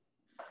it.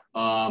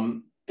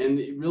 And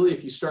really,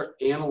 if you start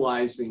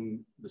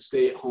analyzing the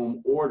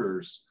stay-at-home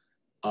orders,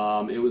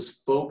 it was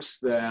folks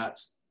that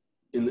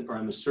are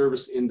in the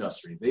service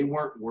industry. They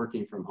weren't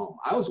working from home.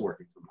 I was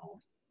working from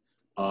home.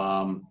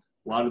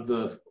 A lot of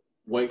the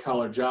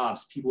white-collar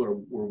jobs, people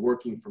were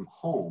working from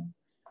home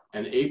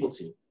and able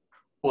to.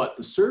 But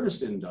the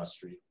service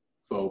industry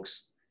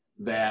folks,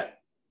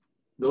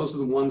 those are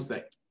the ones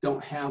that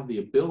don't have the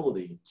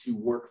ability to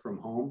work from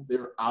home.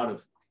 They're out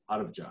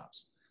of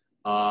jobs.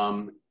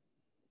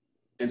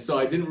 And so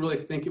I didn't really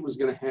think it was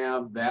going to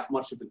have that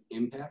much of an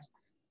impact.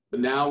 But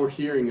now we're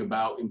hearing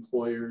about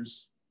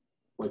employers,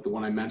 like the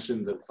one I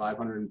mentioned, that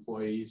 500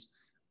 employees,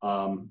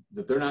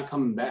 that they're not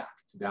coming back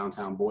to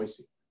downtown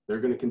Boise. They're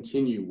going to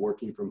continue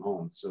working from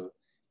home. So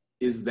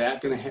is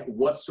that going to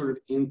what sort of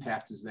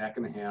impact is that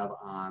going to have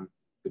on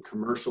the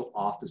commercial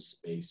office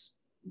space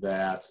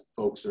that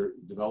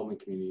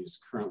development communities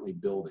currently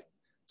building?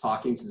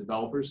 Talking to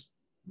developers,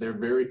 they're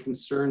very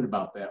concerned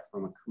about that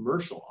from a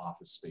commercial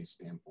office space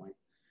standpoint.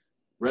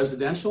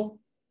 Residential,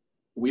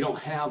 we don't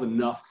have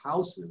enough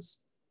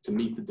houses to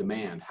meet the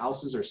demand.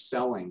 Houses are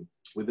selling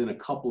within a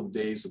couple of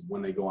days of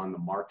when they go on the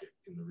market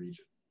in the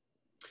region.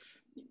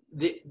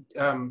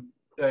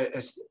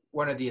 As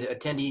one of the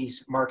attendees,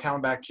 Mark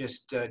Hallenbach,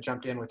 just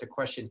jumped in with a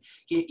question.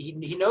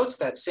 He notes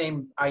that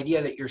same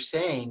idea that you're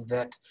saying,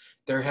 that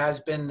there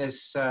has been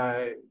this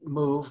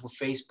move with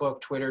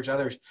Facebook, Twitter's,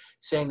 others,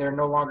 saying they're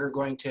no longer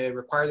going to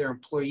require their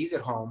employees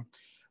at home.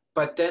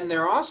 But then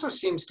there also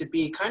seems to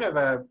be kind of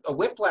a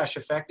whiplash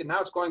effect, and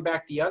now it's going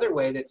back the other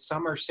way, that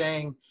some are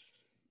saying,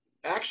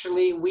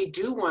 actually, we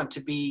do want to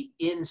be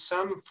in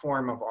some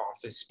form of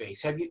office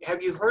space. Have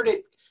you heard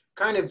it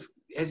kind of,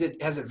 has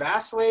it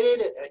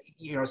vacillated?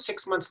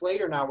 6 months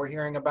later now, we're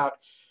hearing about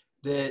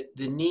the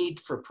need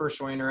for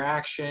personal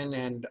interaction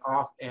and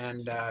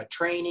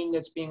training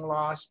that's being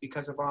lost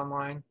because of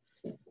online?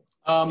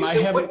 I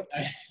haven't.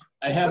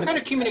 What kind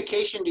of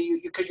communication do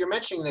you, because you're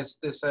mentioning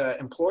this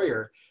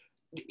employer,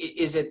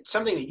 is it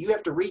something that you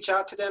have to reach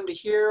out to them to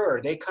hear, or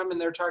they come and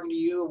they're talking to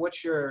you?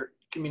 What's your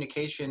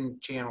communication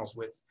channels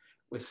with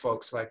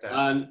folks like that?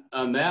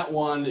 On that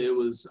one,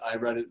 I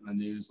read it in the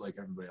news like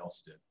everybody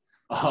else did.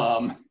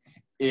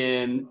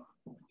 In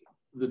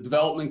the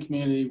development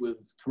community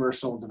with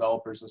commercial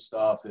developers and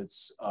stuff,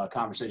 it's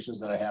conversations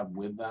that I have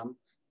with them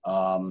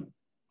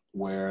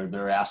where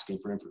they're asking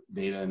for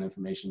data and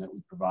information that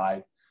we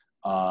provide.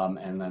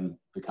 And then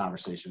the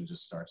conversation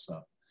just starts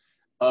up.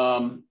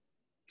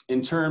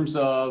 In terms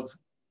of,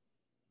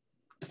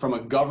 from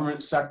a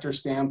government sector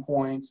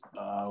standpoint,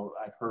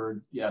 I've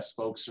heard, yes,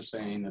 folks are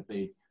saying that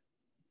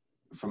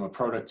from a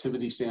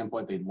productivity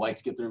standpoint, they'd like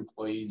to get their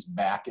employees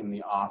back in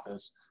the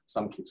office.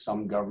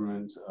 Some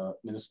government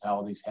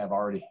municipalities have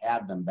already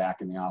had them back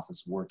in the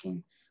office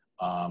working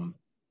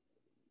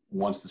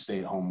once the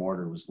stay-at-home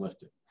order was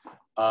lifted.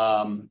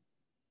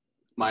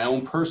 My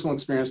own personal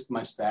experience with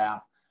my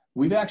staff,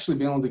 we've actually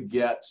been able to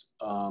get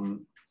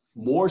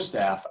more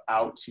staff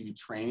out to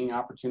training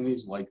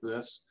opportunities like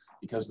this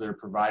because they're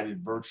provided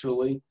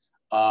virtually,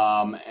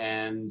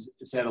 and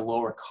it's at a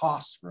lower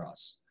cost for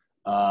us.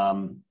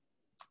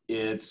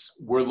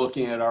 We're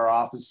looking at our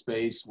office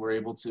space. We're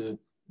able to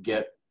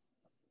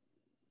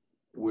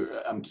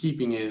I'm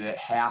keeping it at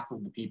half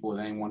of the people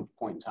at any one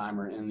point in time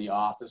are in the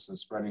office and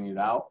spreading it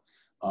out,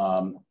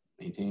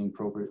 maintaining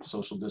appropriate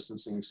social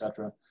distancing, et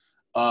cetera.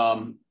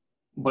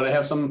 But I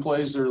have some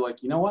employees that are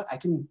like, you know what, I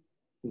can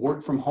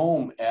work from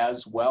home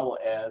as well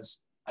as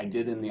I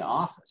did in the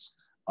office.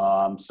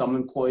 Some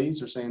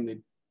employees are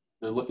saying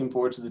they're looking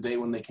forward to the day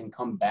when they can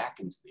come back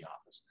into the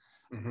office.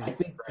 Mm-hmm. I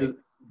think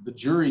the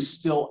jury's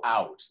still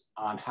out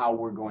on how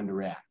we're going to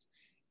react.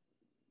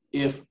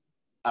 If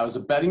I was a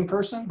betting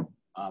person,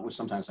 which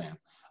sometimes I am,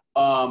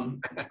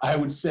 I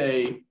would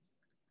say,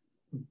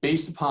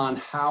 based upon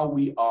how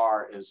we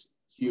are as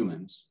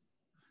humans,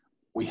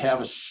 we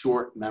have a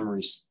short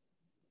memory.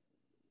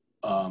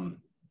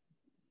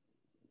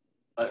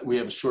 We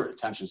have a short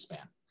attention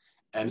span.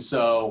 And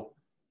so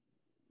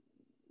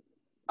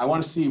I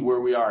want to see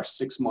where we are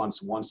 6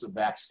 months once the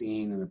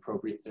vaccine and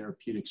appropriate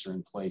therapeutics are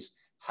in place,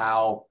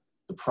 how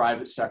the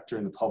private sector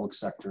and the public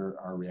sector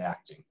are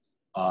reacting.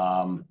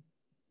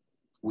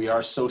 We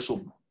are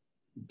social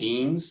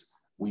beings.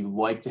 We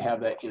like to have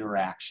that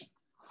interaction.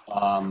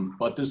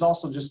 But there's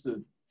also just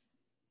the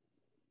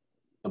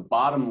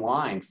bottom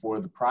line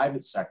for the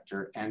private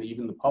sector and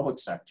even the public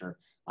sector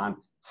on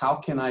how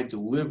can I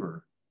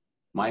deliver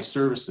my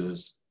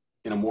services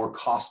in a more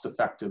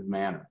cost-effective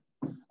manner,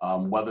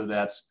 whether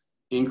that's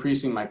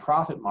increasing my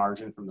profit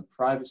margin from the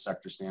private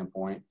sector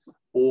standpoint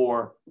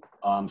or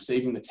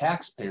saving the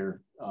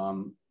taxpayer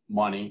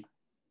money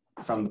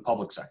from the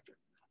public sector.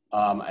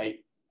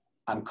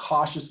 I'm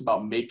cautious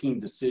about making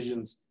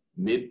decisions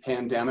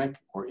mid-pandemic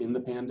or in the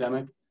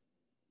pandemic.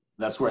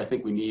 That's where I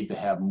think we need to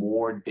have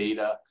more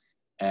data,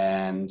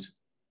 and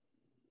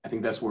I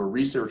think that's where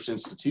research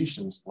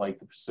institutions like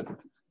the Pacific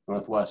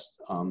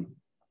Northwest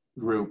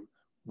group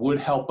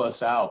would help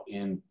us out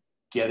in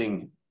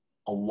getting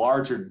a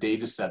larger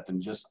data set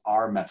than just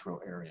our metro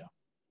area.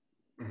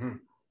 Mm-hmm.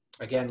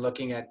 Again,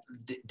 looking at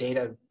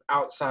data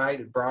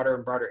outside broader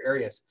and broader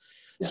areas.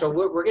 Yeah. So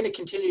we're going to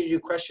continue to do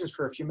questions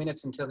for a few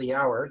minutes until the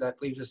hour.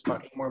 That leaves us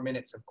about 8 more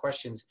minutes of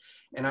questions.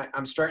 And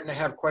I'm starting to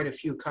have quite a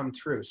few come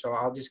through. So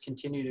I'll just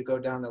continue to go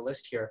down the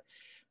list here.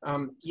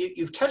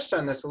 You've touched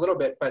on this a little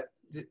bit, but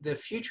the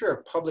future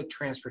of public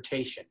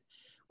transportation.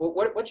 Well,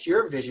 what's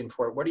your vision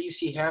for it? What do you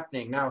see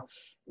happening now?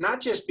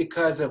 Not just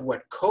because of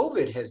what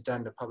COVID has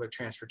done to public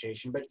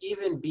transportation, but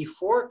even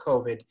before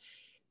COVID,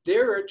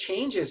 there are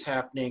changes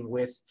happening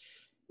with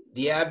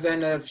the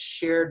advent of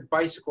shared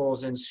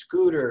bicycles and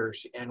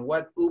scooters and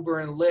what Uber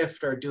and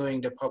Lyft are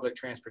doing to public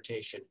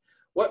transportation.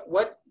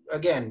 What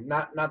again,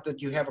 not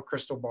that you have a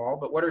crystal ball,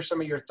 but what are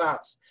some of your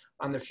thoughts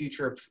on the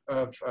future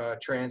of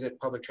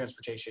public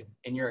transportation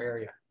in your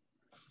area?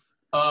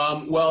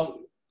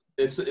 Well,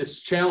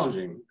 it's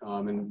challenging,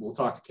 and we'll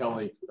talk to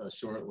Kelly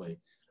shortly.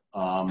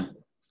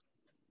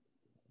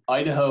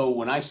 Idaho,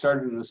 when I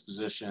started in this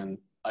position,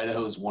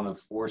 Idaho is one of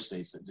 4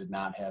 states that did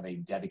not have a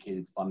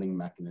dedicated funding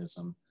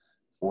mechanism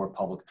for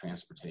public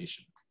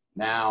transportation.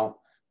 Now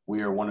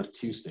we are one of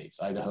 2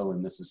 states, Idaho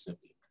and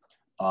Mississippi.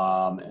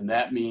 And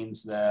that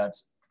means that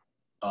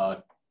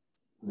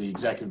the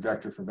executive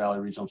director for Valley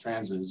Regional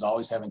Transit is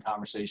always having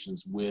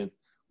conversations with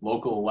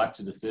local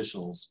elected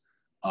officials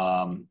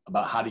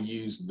about how to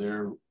use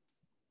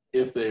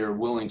if they are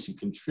willing to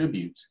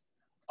contribute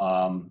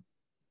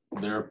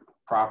their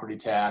property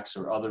tax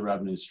or other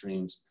revenue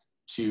streams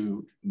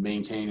to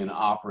maintain and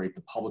operate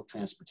the public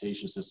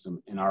transportation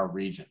system in our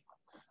region.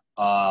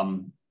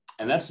 And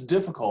that's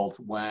difficult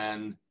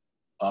when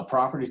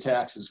property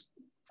tax is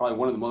probably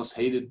one of the most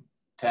hated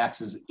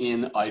taxes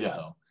in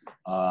Idaho.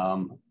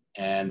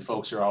 And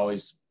folks are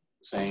always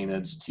saying that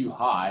it's too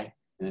high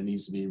and it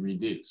needs to be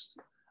reduced.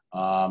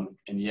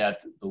 And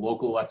yet the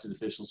local elected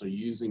officials are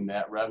using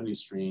that revenue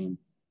stream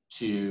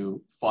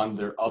to fund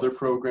their other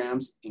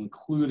programs,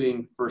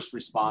 including first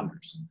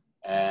responders,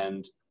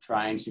 and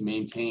trying to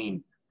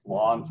maintain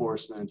law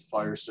enforcement,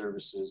 fire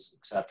services,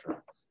 et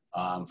cetera,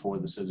 for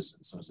the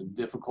citizens. So it's a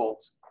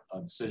difficult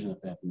decision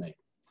that they have to make.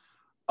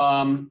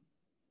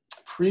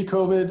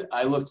 Pre-COVID,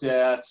 I looked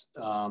at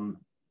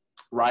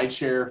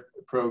rideshare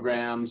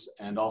programs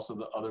and also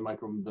the other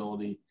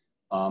micromobility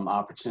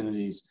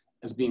opportunities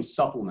as being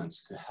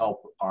supplements to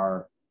help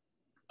our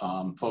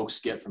folks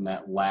get from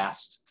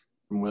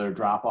their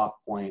drop-off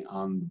point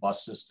on the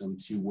bus system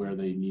to where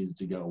they needed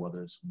to go,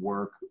 whether it's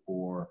work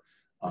or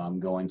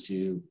going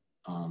to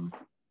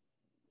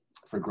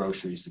for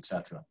groceries, et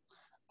cetera,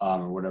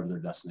 or whatever their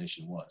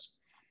destination was.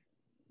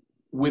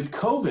 With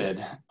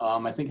COVID,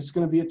 I think it's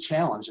going to be a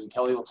challenge, and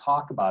Kelly will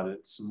talk about it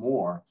some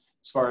more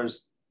as far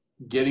as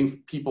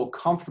getting people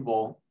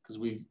comfortable, because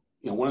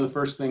one of the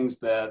first things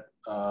that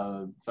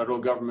federal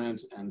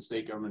government and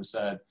state government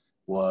said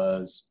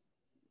was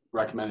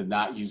recommended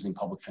not using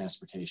public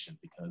transportation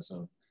because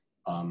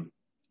of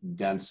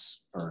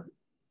dense or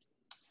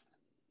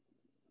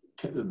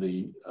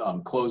the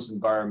closed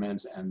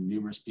environment and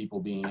numerous people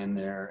being in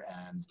there,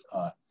 and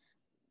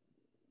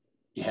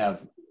you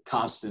have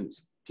constant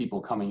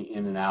people coming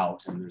in and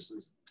out, and there's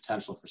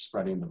potential for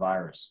spreading the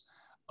virus.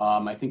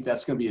 I think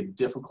that's going to be a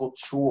difficult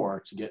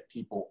chore to get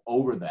people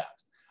over that.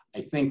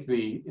 I think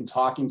in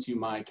talking to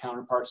my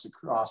counterparts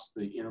across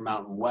the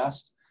Intermountain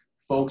West,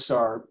 folks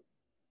are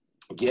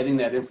getting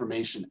that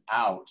information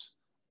out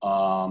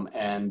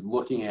and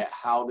looking at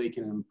how they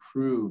can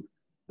improve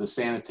the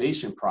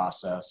sanitation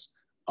process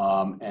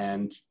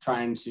and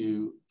trying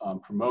to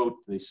promote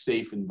the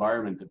safe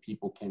environment that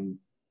people can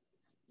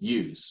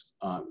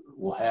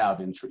will have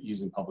in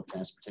using public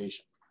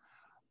transportation.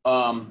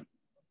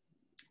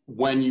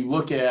 When you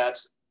look at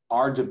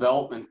our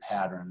development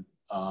pattern,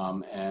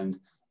 and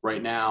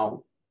right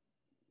now,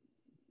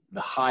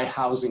 the high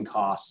housing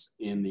costs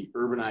in the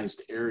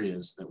urbanized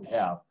areas that we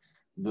have,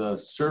 the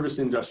service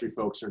industry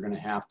folks are going to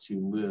have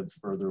to live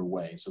further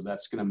away. So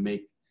that's going to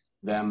make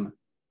them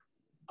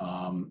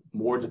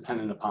more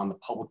dependent upon the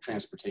public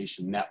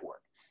transportation network.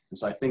 And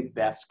so I think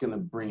that's going to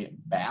bring it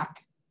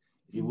back.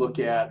 If you look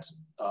at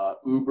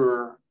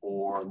Uber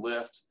or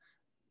Lyft,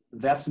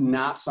 that's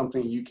not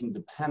something you can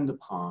depend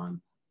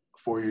upon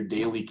for your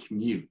daily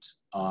commute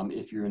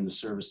if you're in the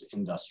service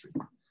industry.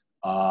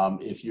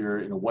 If you're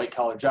in a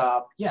white-collar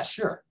job, yeah,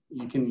 sure,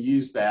 you can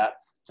use that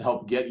to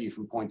help get you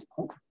from point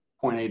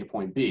A to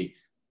point B.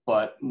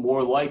 But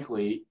more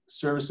likely,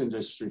 service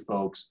industry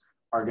folks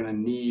are going to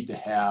need to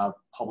have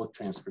public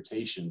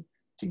transportation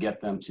to get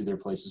them to their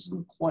places of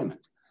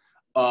employment.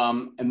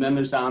 And then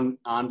there's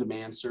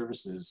on-demand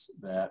services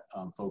that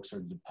folks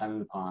are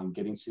dependent upon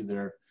getting to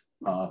their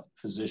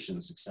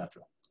physicians, et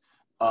cetera.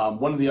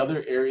 One of the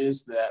other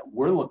areas that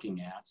we're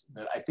looking at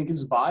that I think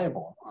is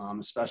viable,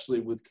 especially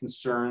with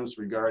concerns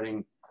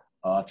regarding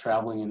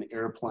traveling in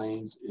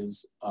airplanes,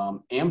 is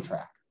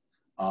Amtrak.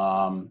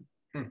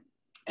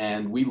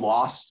 And we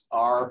lost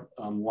our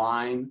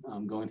line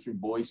going through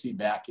Boise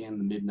back in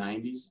the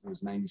mid-90s, it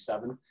was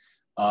 97.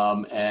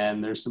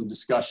 And there's some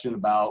discussion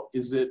about,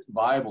 is it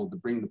viable to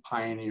bring the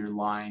Pioneer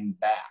line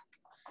back?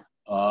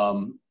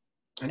 And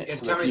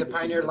so tell me the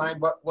Pioneer line,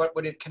 what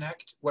would it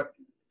connect?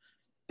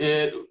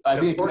 I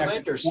think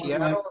Portland or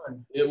Seattle?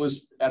 It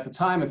was, at the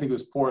time, I think it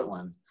was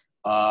Portland.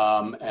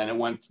 And it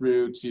went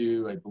through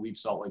to, I believe,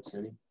 Salt Lake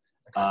City.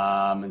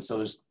 And so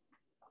there's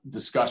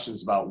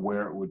discussions about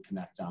where it would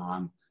connect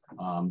on.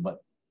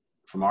 But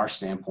from our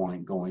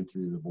standpoint, going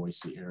through the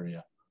Boise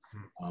area,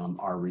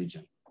 our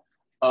region.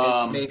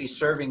 Maybe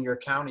serving your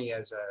county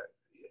as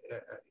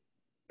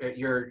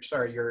your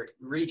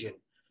region.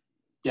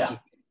 Yeah.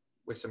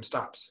 With some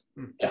stops.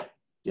 Yeah.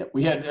 Yeah.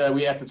 We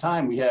at the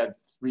time, we had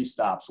 3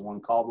 stops, one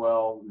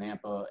Caldwell,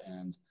 Nampa,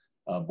 and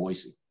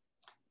Boise.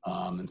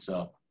 And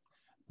so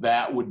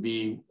that would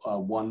be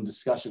one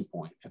discussion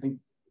point. I think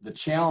the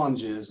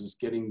challenge is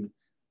getting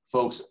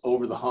folks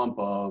over the hump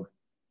of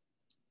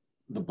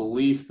the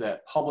belief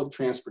that public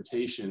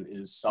transportation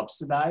is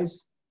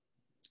subsidized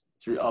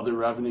through other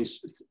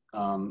revenues,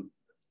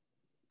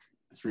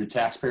 through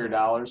taxpayer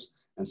dollars,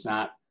 and it's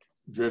not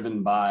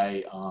driven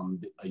by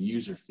a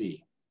user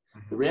fee.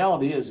 The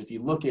reality is, if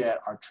you look at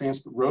our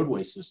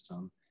roadway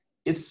system,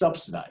 it's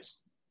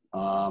subsidized.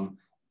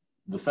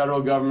 The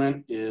federal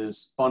government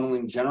is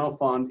funneling general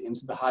fund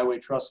into the highway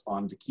trust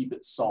fund to keep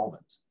it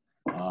solvent.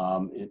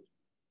 It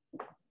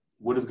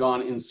would have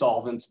gone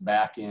insolvent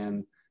back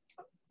in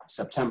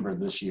September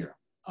of this year.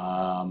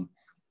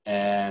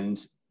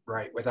 And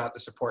right, without the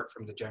support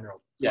from the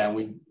general. Yeah,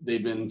 and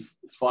they've been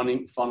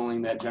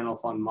funneling that general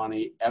fund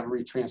money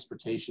every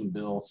transportation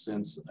bill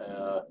since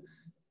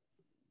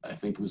I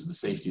think it was the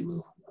safety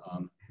loo,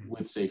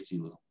 with safety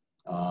loo.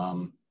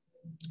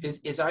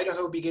 Is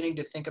Idaho beginning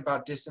to think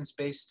about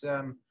distance-based?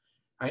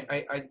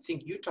 I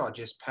think Utah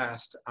just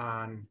passed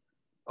on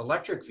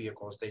electric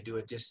vehicles. They do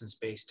a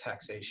distance-based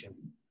taxation.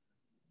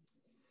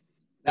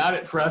 Not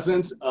at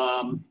present.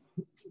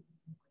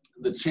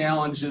 the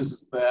challenge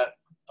is that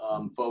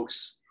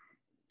folks,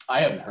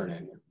 I haven't heard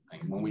anything.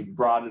 When we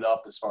brought it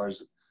up as far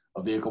as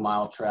a vehicle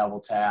mile travel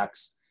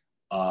tax,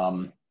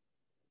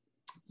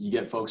 you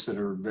get folks that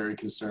are very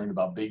concerned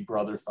about Big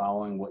Brother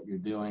following what you're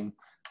doing.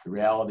 The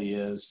reality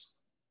is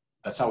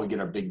that's how we get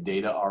our big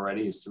data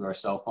already, is through our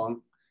cell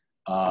phone.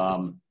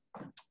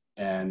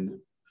 And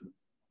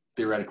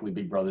theoretically,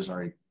 Big Brother's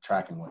already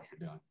tracking what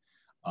you're doing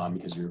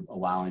because you're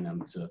allowing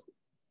them to,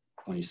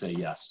 when you say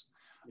yes.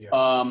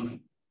 Yeah.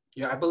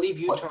 Yeah, I believe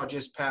Utah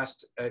just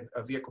passed a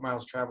vehicle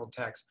miles traveled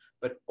tax,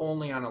 but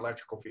only on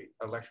electric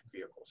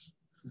vehicles.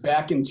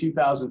 Back in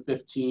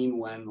 2015,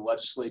 when the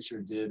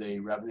legislature did a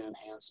revenue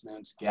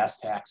enhancement,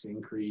 gas tax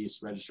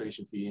increase,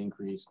 registration fee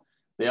increase,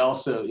 they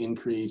also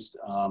increased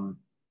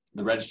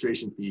the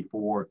registration fee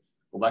for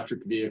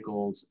electric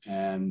vehicles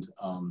and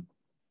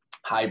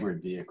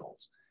hybrid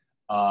vehicles.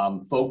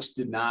 Folks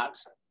did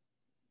not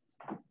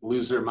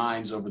lose their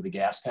minds over the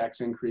gas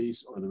tax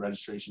increase or the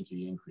registration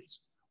fee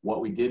increase. What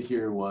we did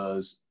here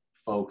was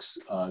folks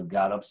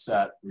got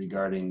upset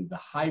regarding the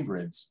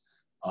hybrids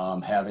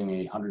having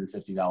a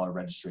 $150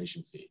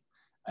 registration fee.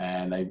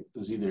 And it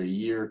was either a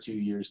year or 2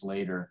 years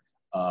later,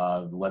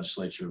 the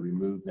legislature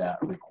removed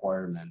that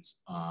requirement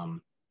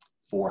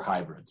for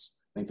hybrids.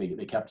 I think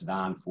they kept it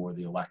on for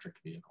the electric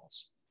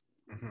vehicles.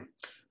 Mm-hmm.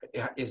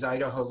 Is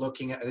Idaho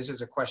looking at, this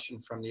is a question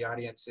from the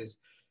audience, is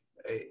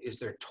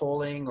there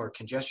tolling or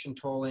congestion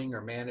tolling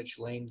or managed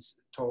lanes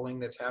tolling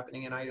that's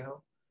happening in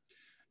Idaho?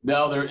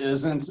 No, there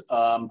isn't.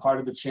 Part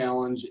of the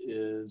challenge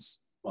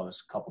is, well,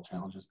 there's a couple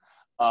challenges.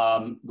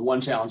 The one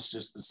challenge is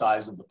just the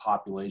size of the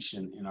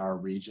population in our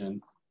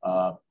region.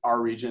 Our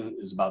region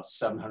is about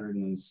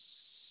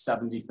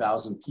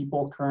 770,000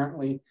 people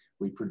currently.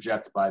 We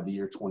project by the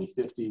year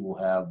 2050, we'll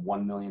have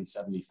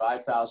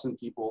 1,075,000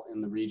 people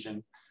in the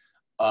region.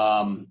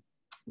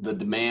 The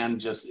demand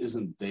just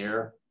isn't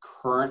there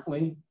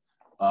currently,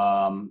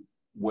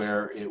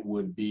 where it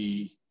would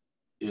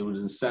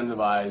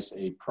incentivize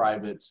the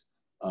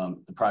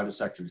private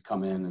sector to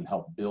come in and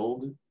help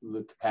build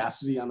the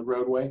capacity on the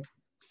roadway.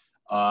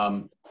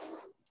 And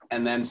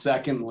then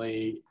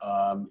secondly,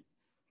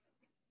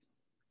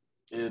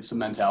 it's a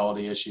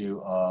mentality issue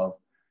of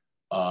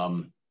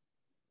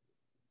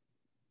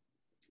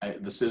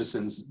the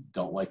citizens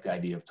don't like the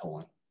idea of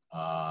tolling.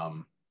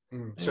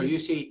 So you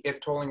see,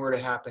 if tolling were to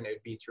happen,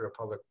 it'd be through a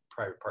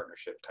public-private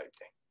partnership type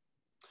thing.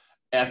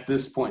 At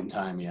this point in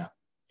time, yeah.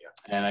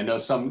 And I know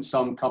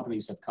some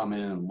companies have come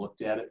in and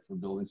looked at it for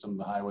building some of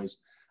the highways,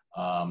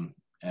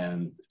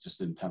 and it just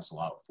didn't pencil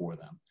out for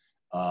them.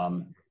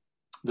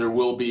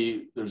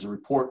 There's a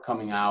report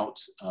coming out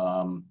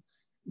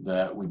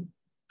that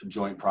a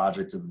joint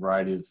project of a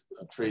variety of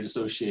trade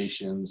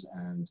associations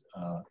and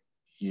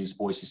use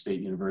Boise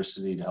State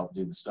University to help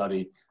do the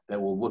study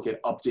that will look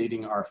at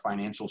updating our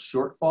financial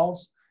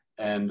shortfalls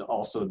and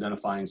also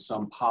identifying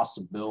some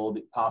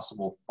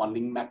possible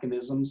funding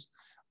mechanisms.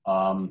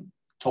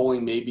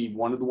 Tolling may be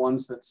one of the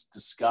ones that's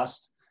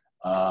discussed.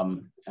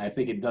 And I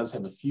think it does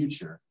have a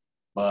future,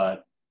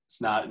 but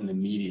it's not an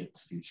immediate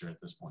future at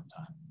this point in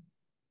time.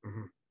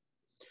 Mm-hmm.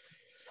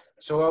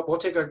 So we'll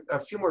take a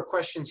few more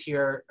questions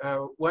here.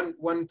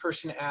 One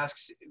person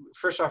asks,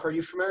 first off, are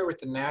you familiar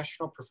with the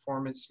National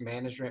Performance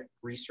Management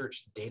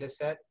Research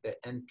Dataset, the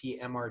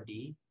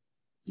NPMRD?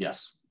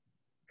 Yes.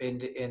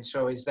 And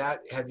so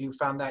have you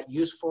found that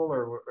useful,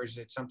 or is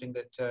it something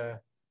that?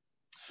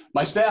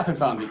 My staff have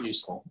found it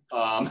useful.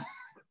 Yeah.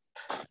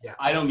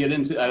 I don't get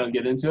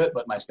into it,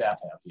 but my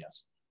staff have,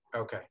 yes.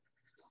 Okay,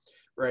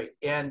 right.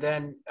 And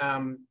then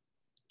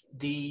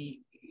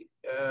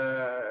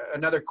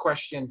another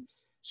question.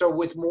 So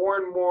with more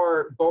and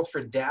more, both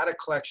for data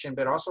collection,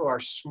 but also our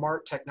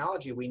smart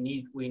technology, we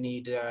need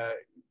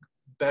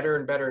better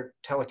and better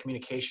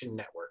telecommunication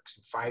networks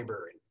and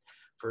fiber, and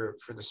for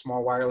the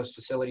small wireless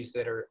facilities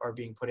that are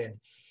being put in.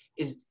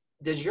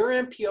 Does your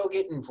MPO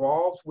get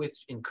involved with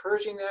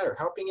encouraging that or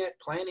helping it,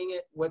 planning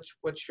it?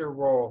 What's your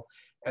role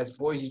as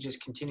Boise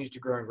just continues to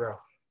grow and grow?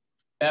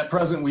 At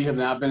present, we have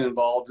not been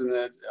involved in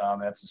it.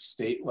 That's a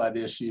state-led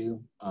issue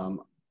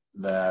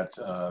that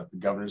the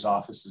governor's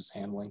office is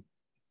handling.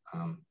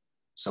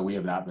 So we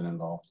have not been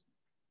involved.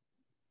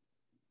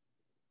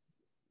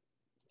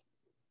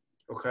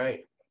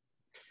 Okay.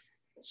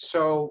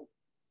 So,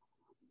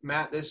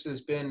 Matt, this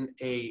has been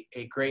a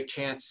great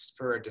chance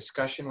for a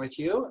discussion with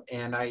you,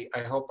 and I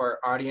hope our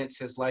audience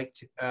has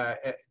liked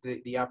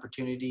the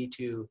opportunity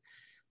to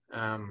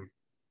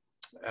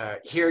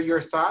hear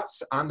your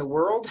thoughts on the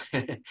world.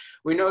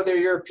 We know they're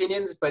your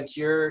opinions, but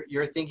you're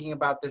thinking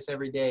about this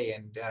every day,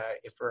 and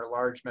if we're a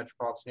large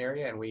metropolitan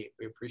area, and we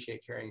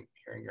appreciate hearing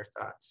your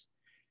thoughts.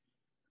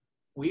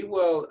 We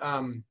will.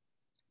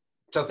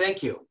 So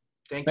thank you.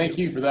 Thank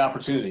you for the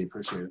opportunity.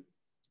 Appreciate it.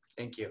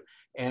 Thank you.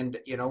 And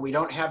we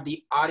don't have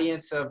the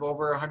audience of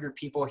over 100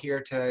 people here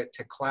to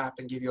clap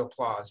and give you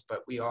applause,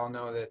 but we all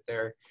know that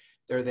they're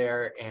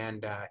there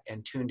and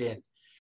tuned in.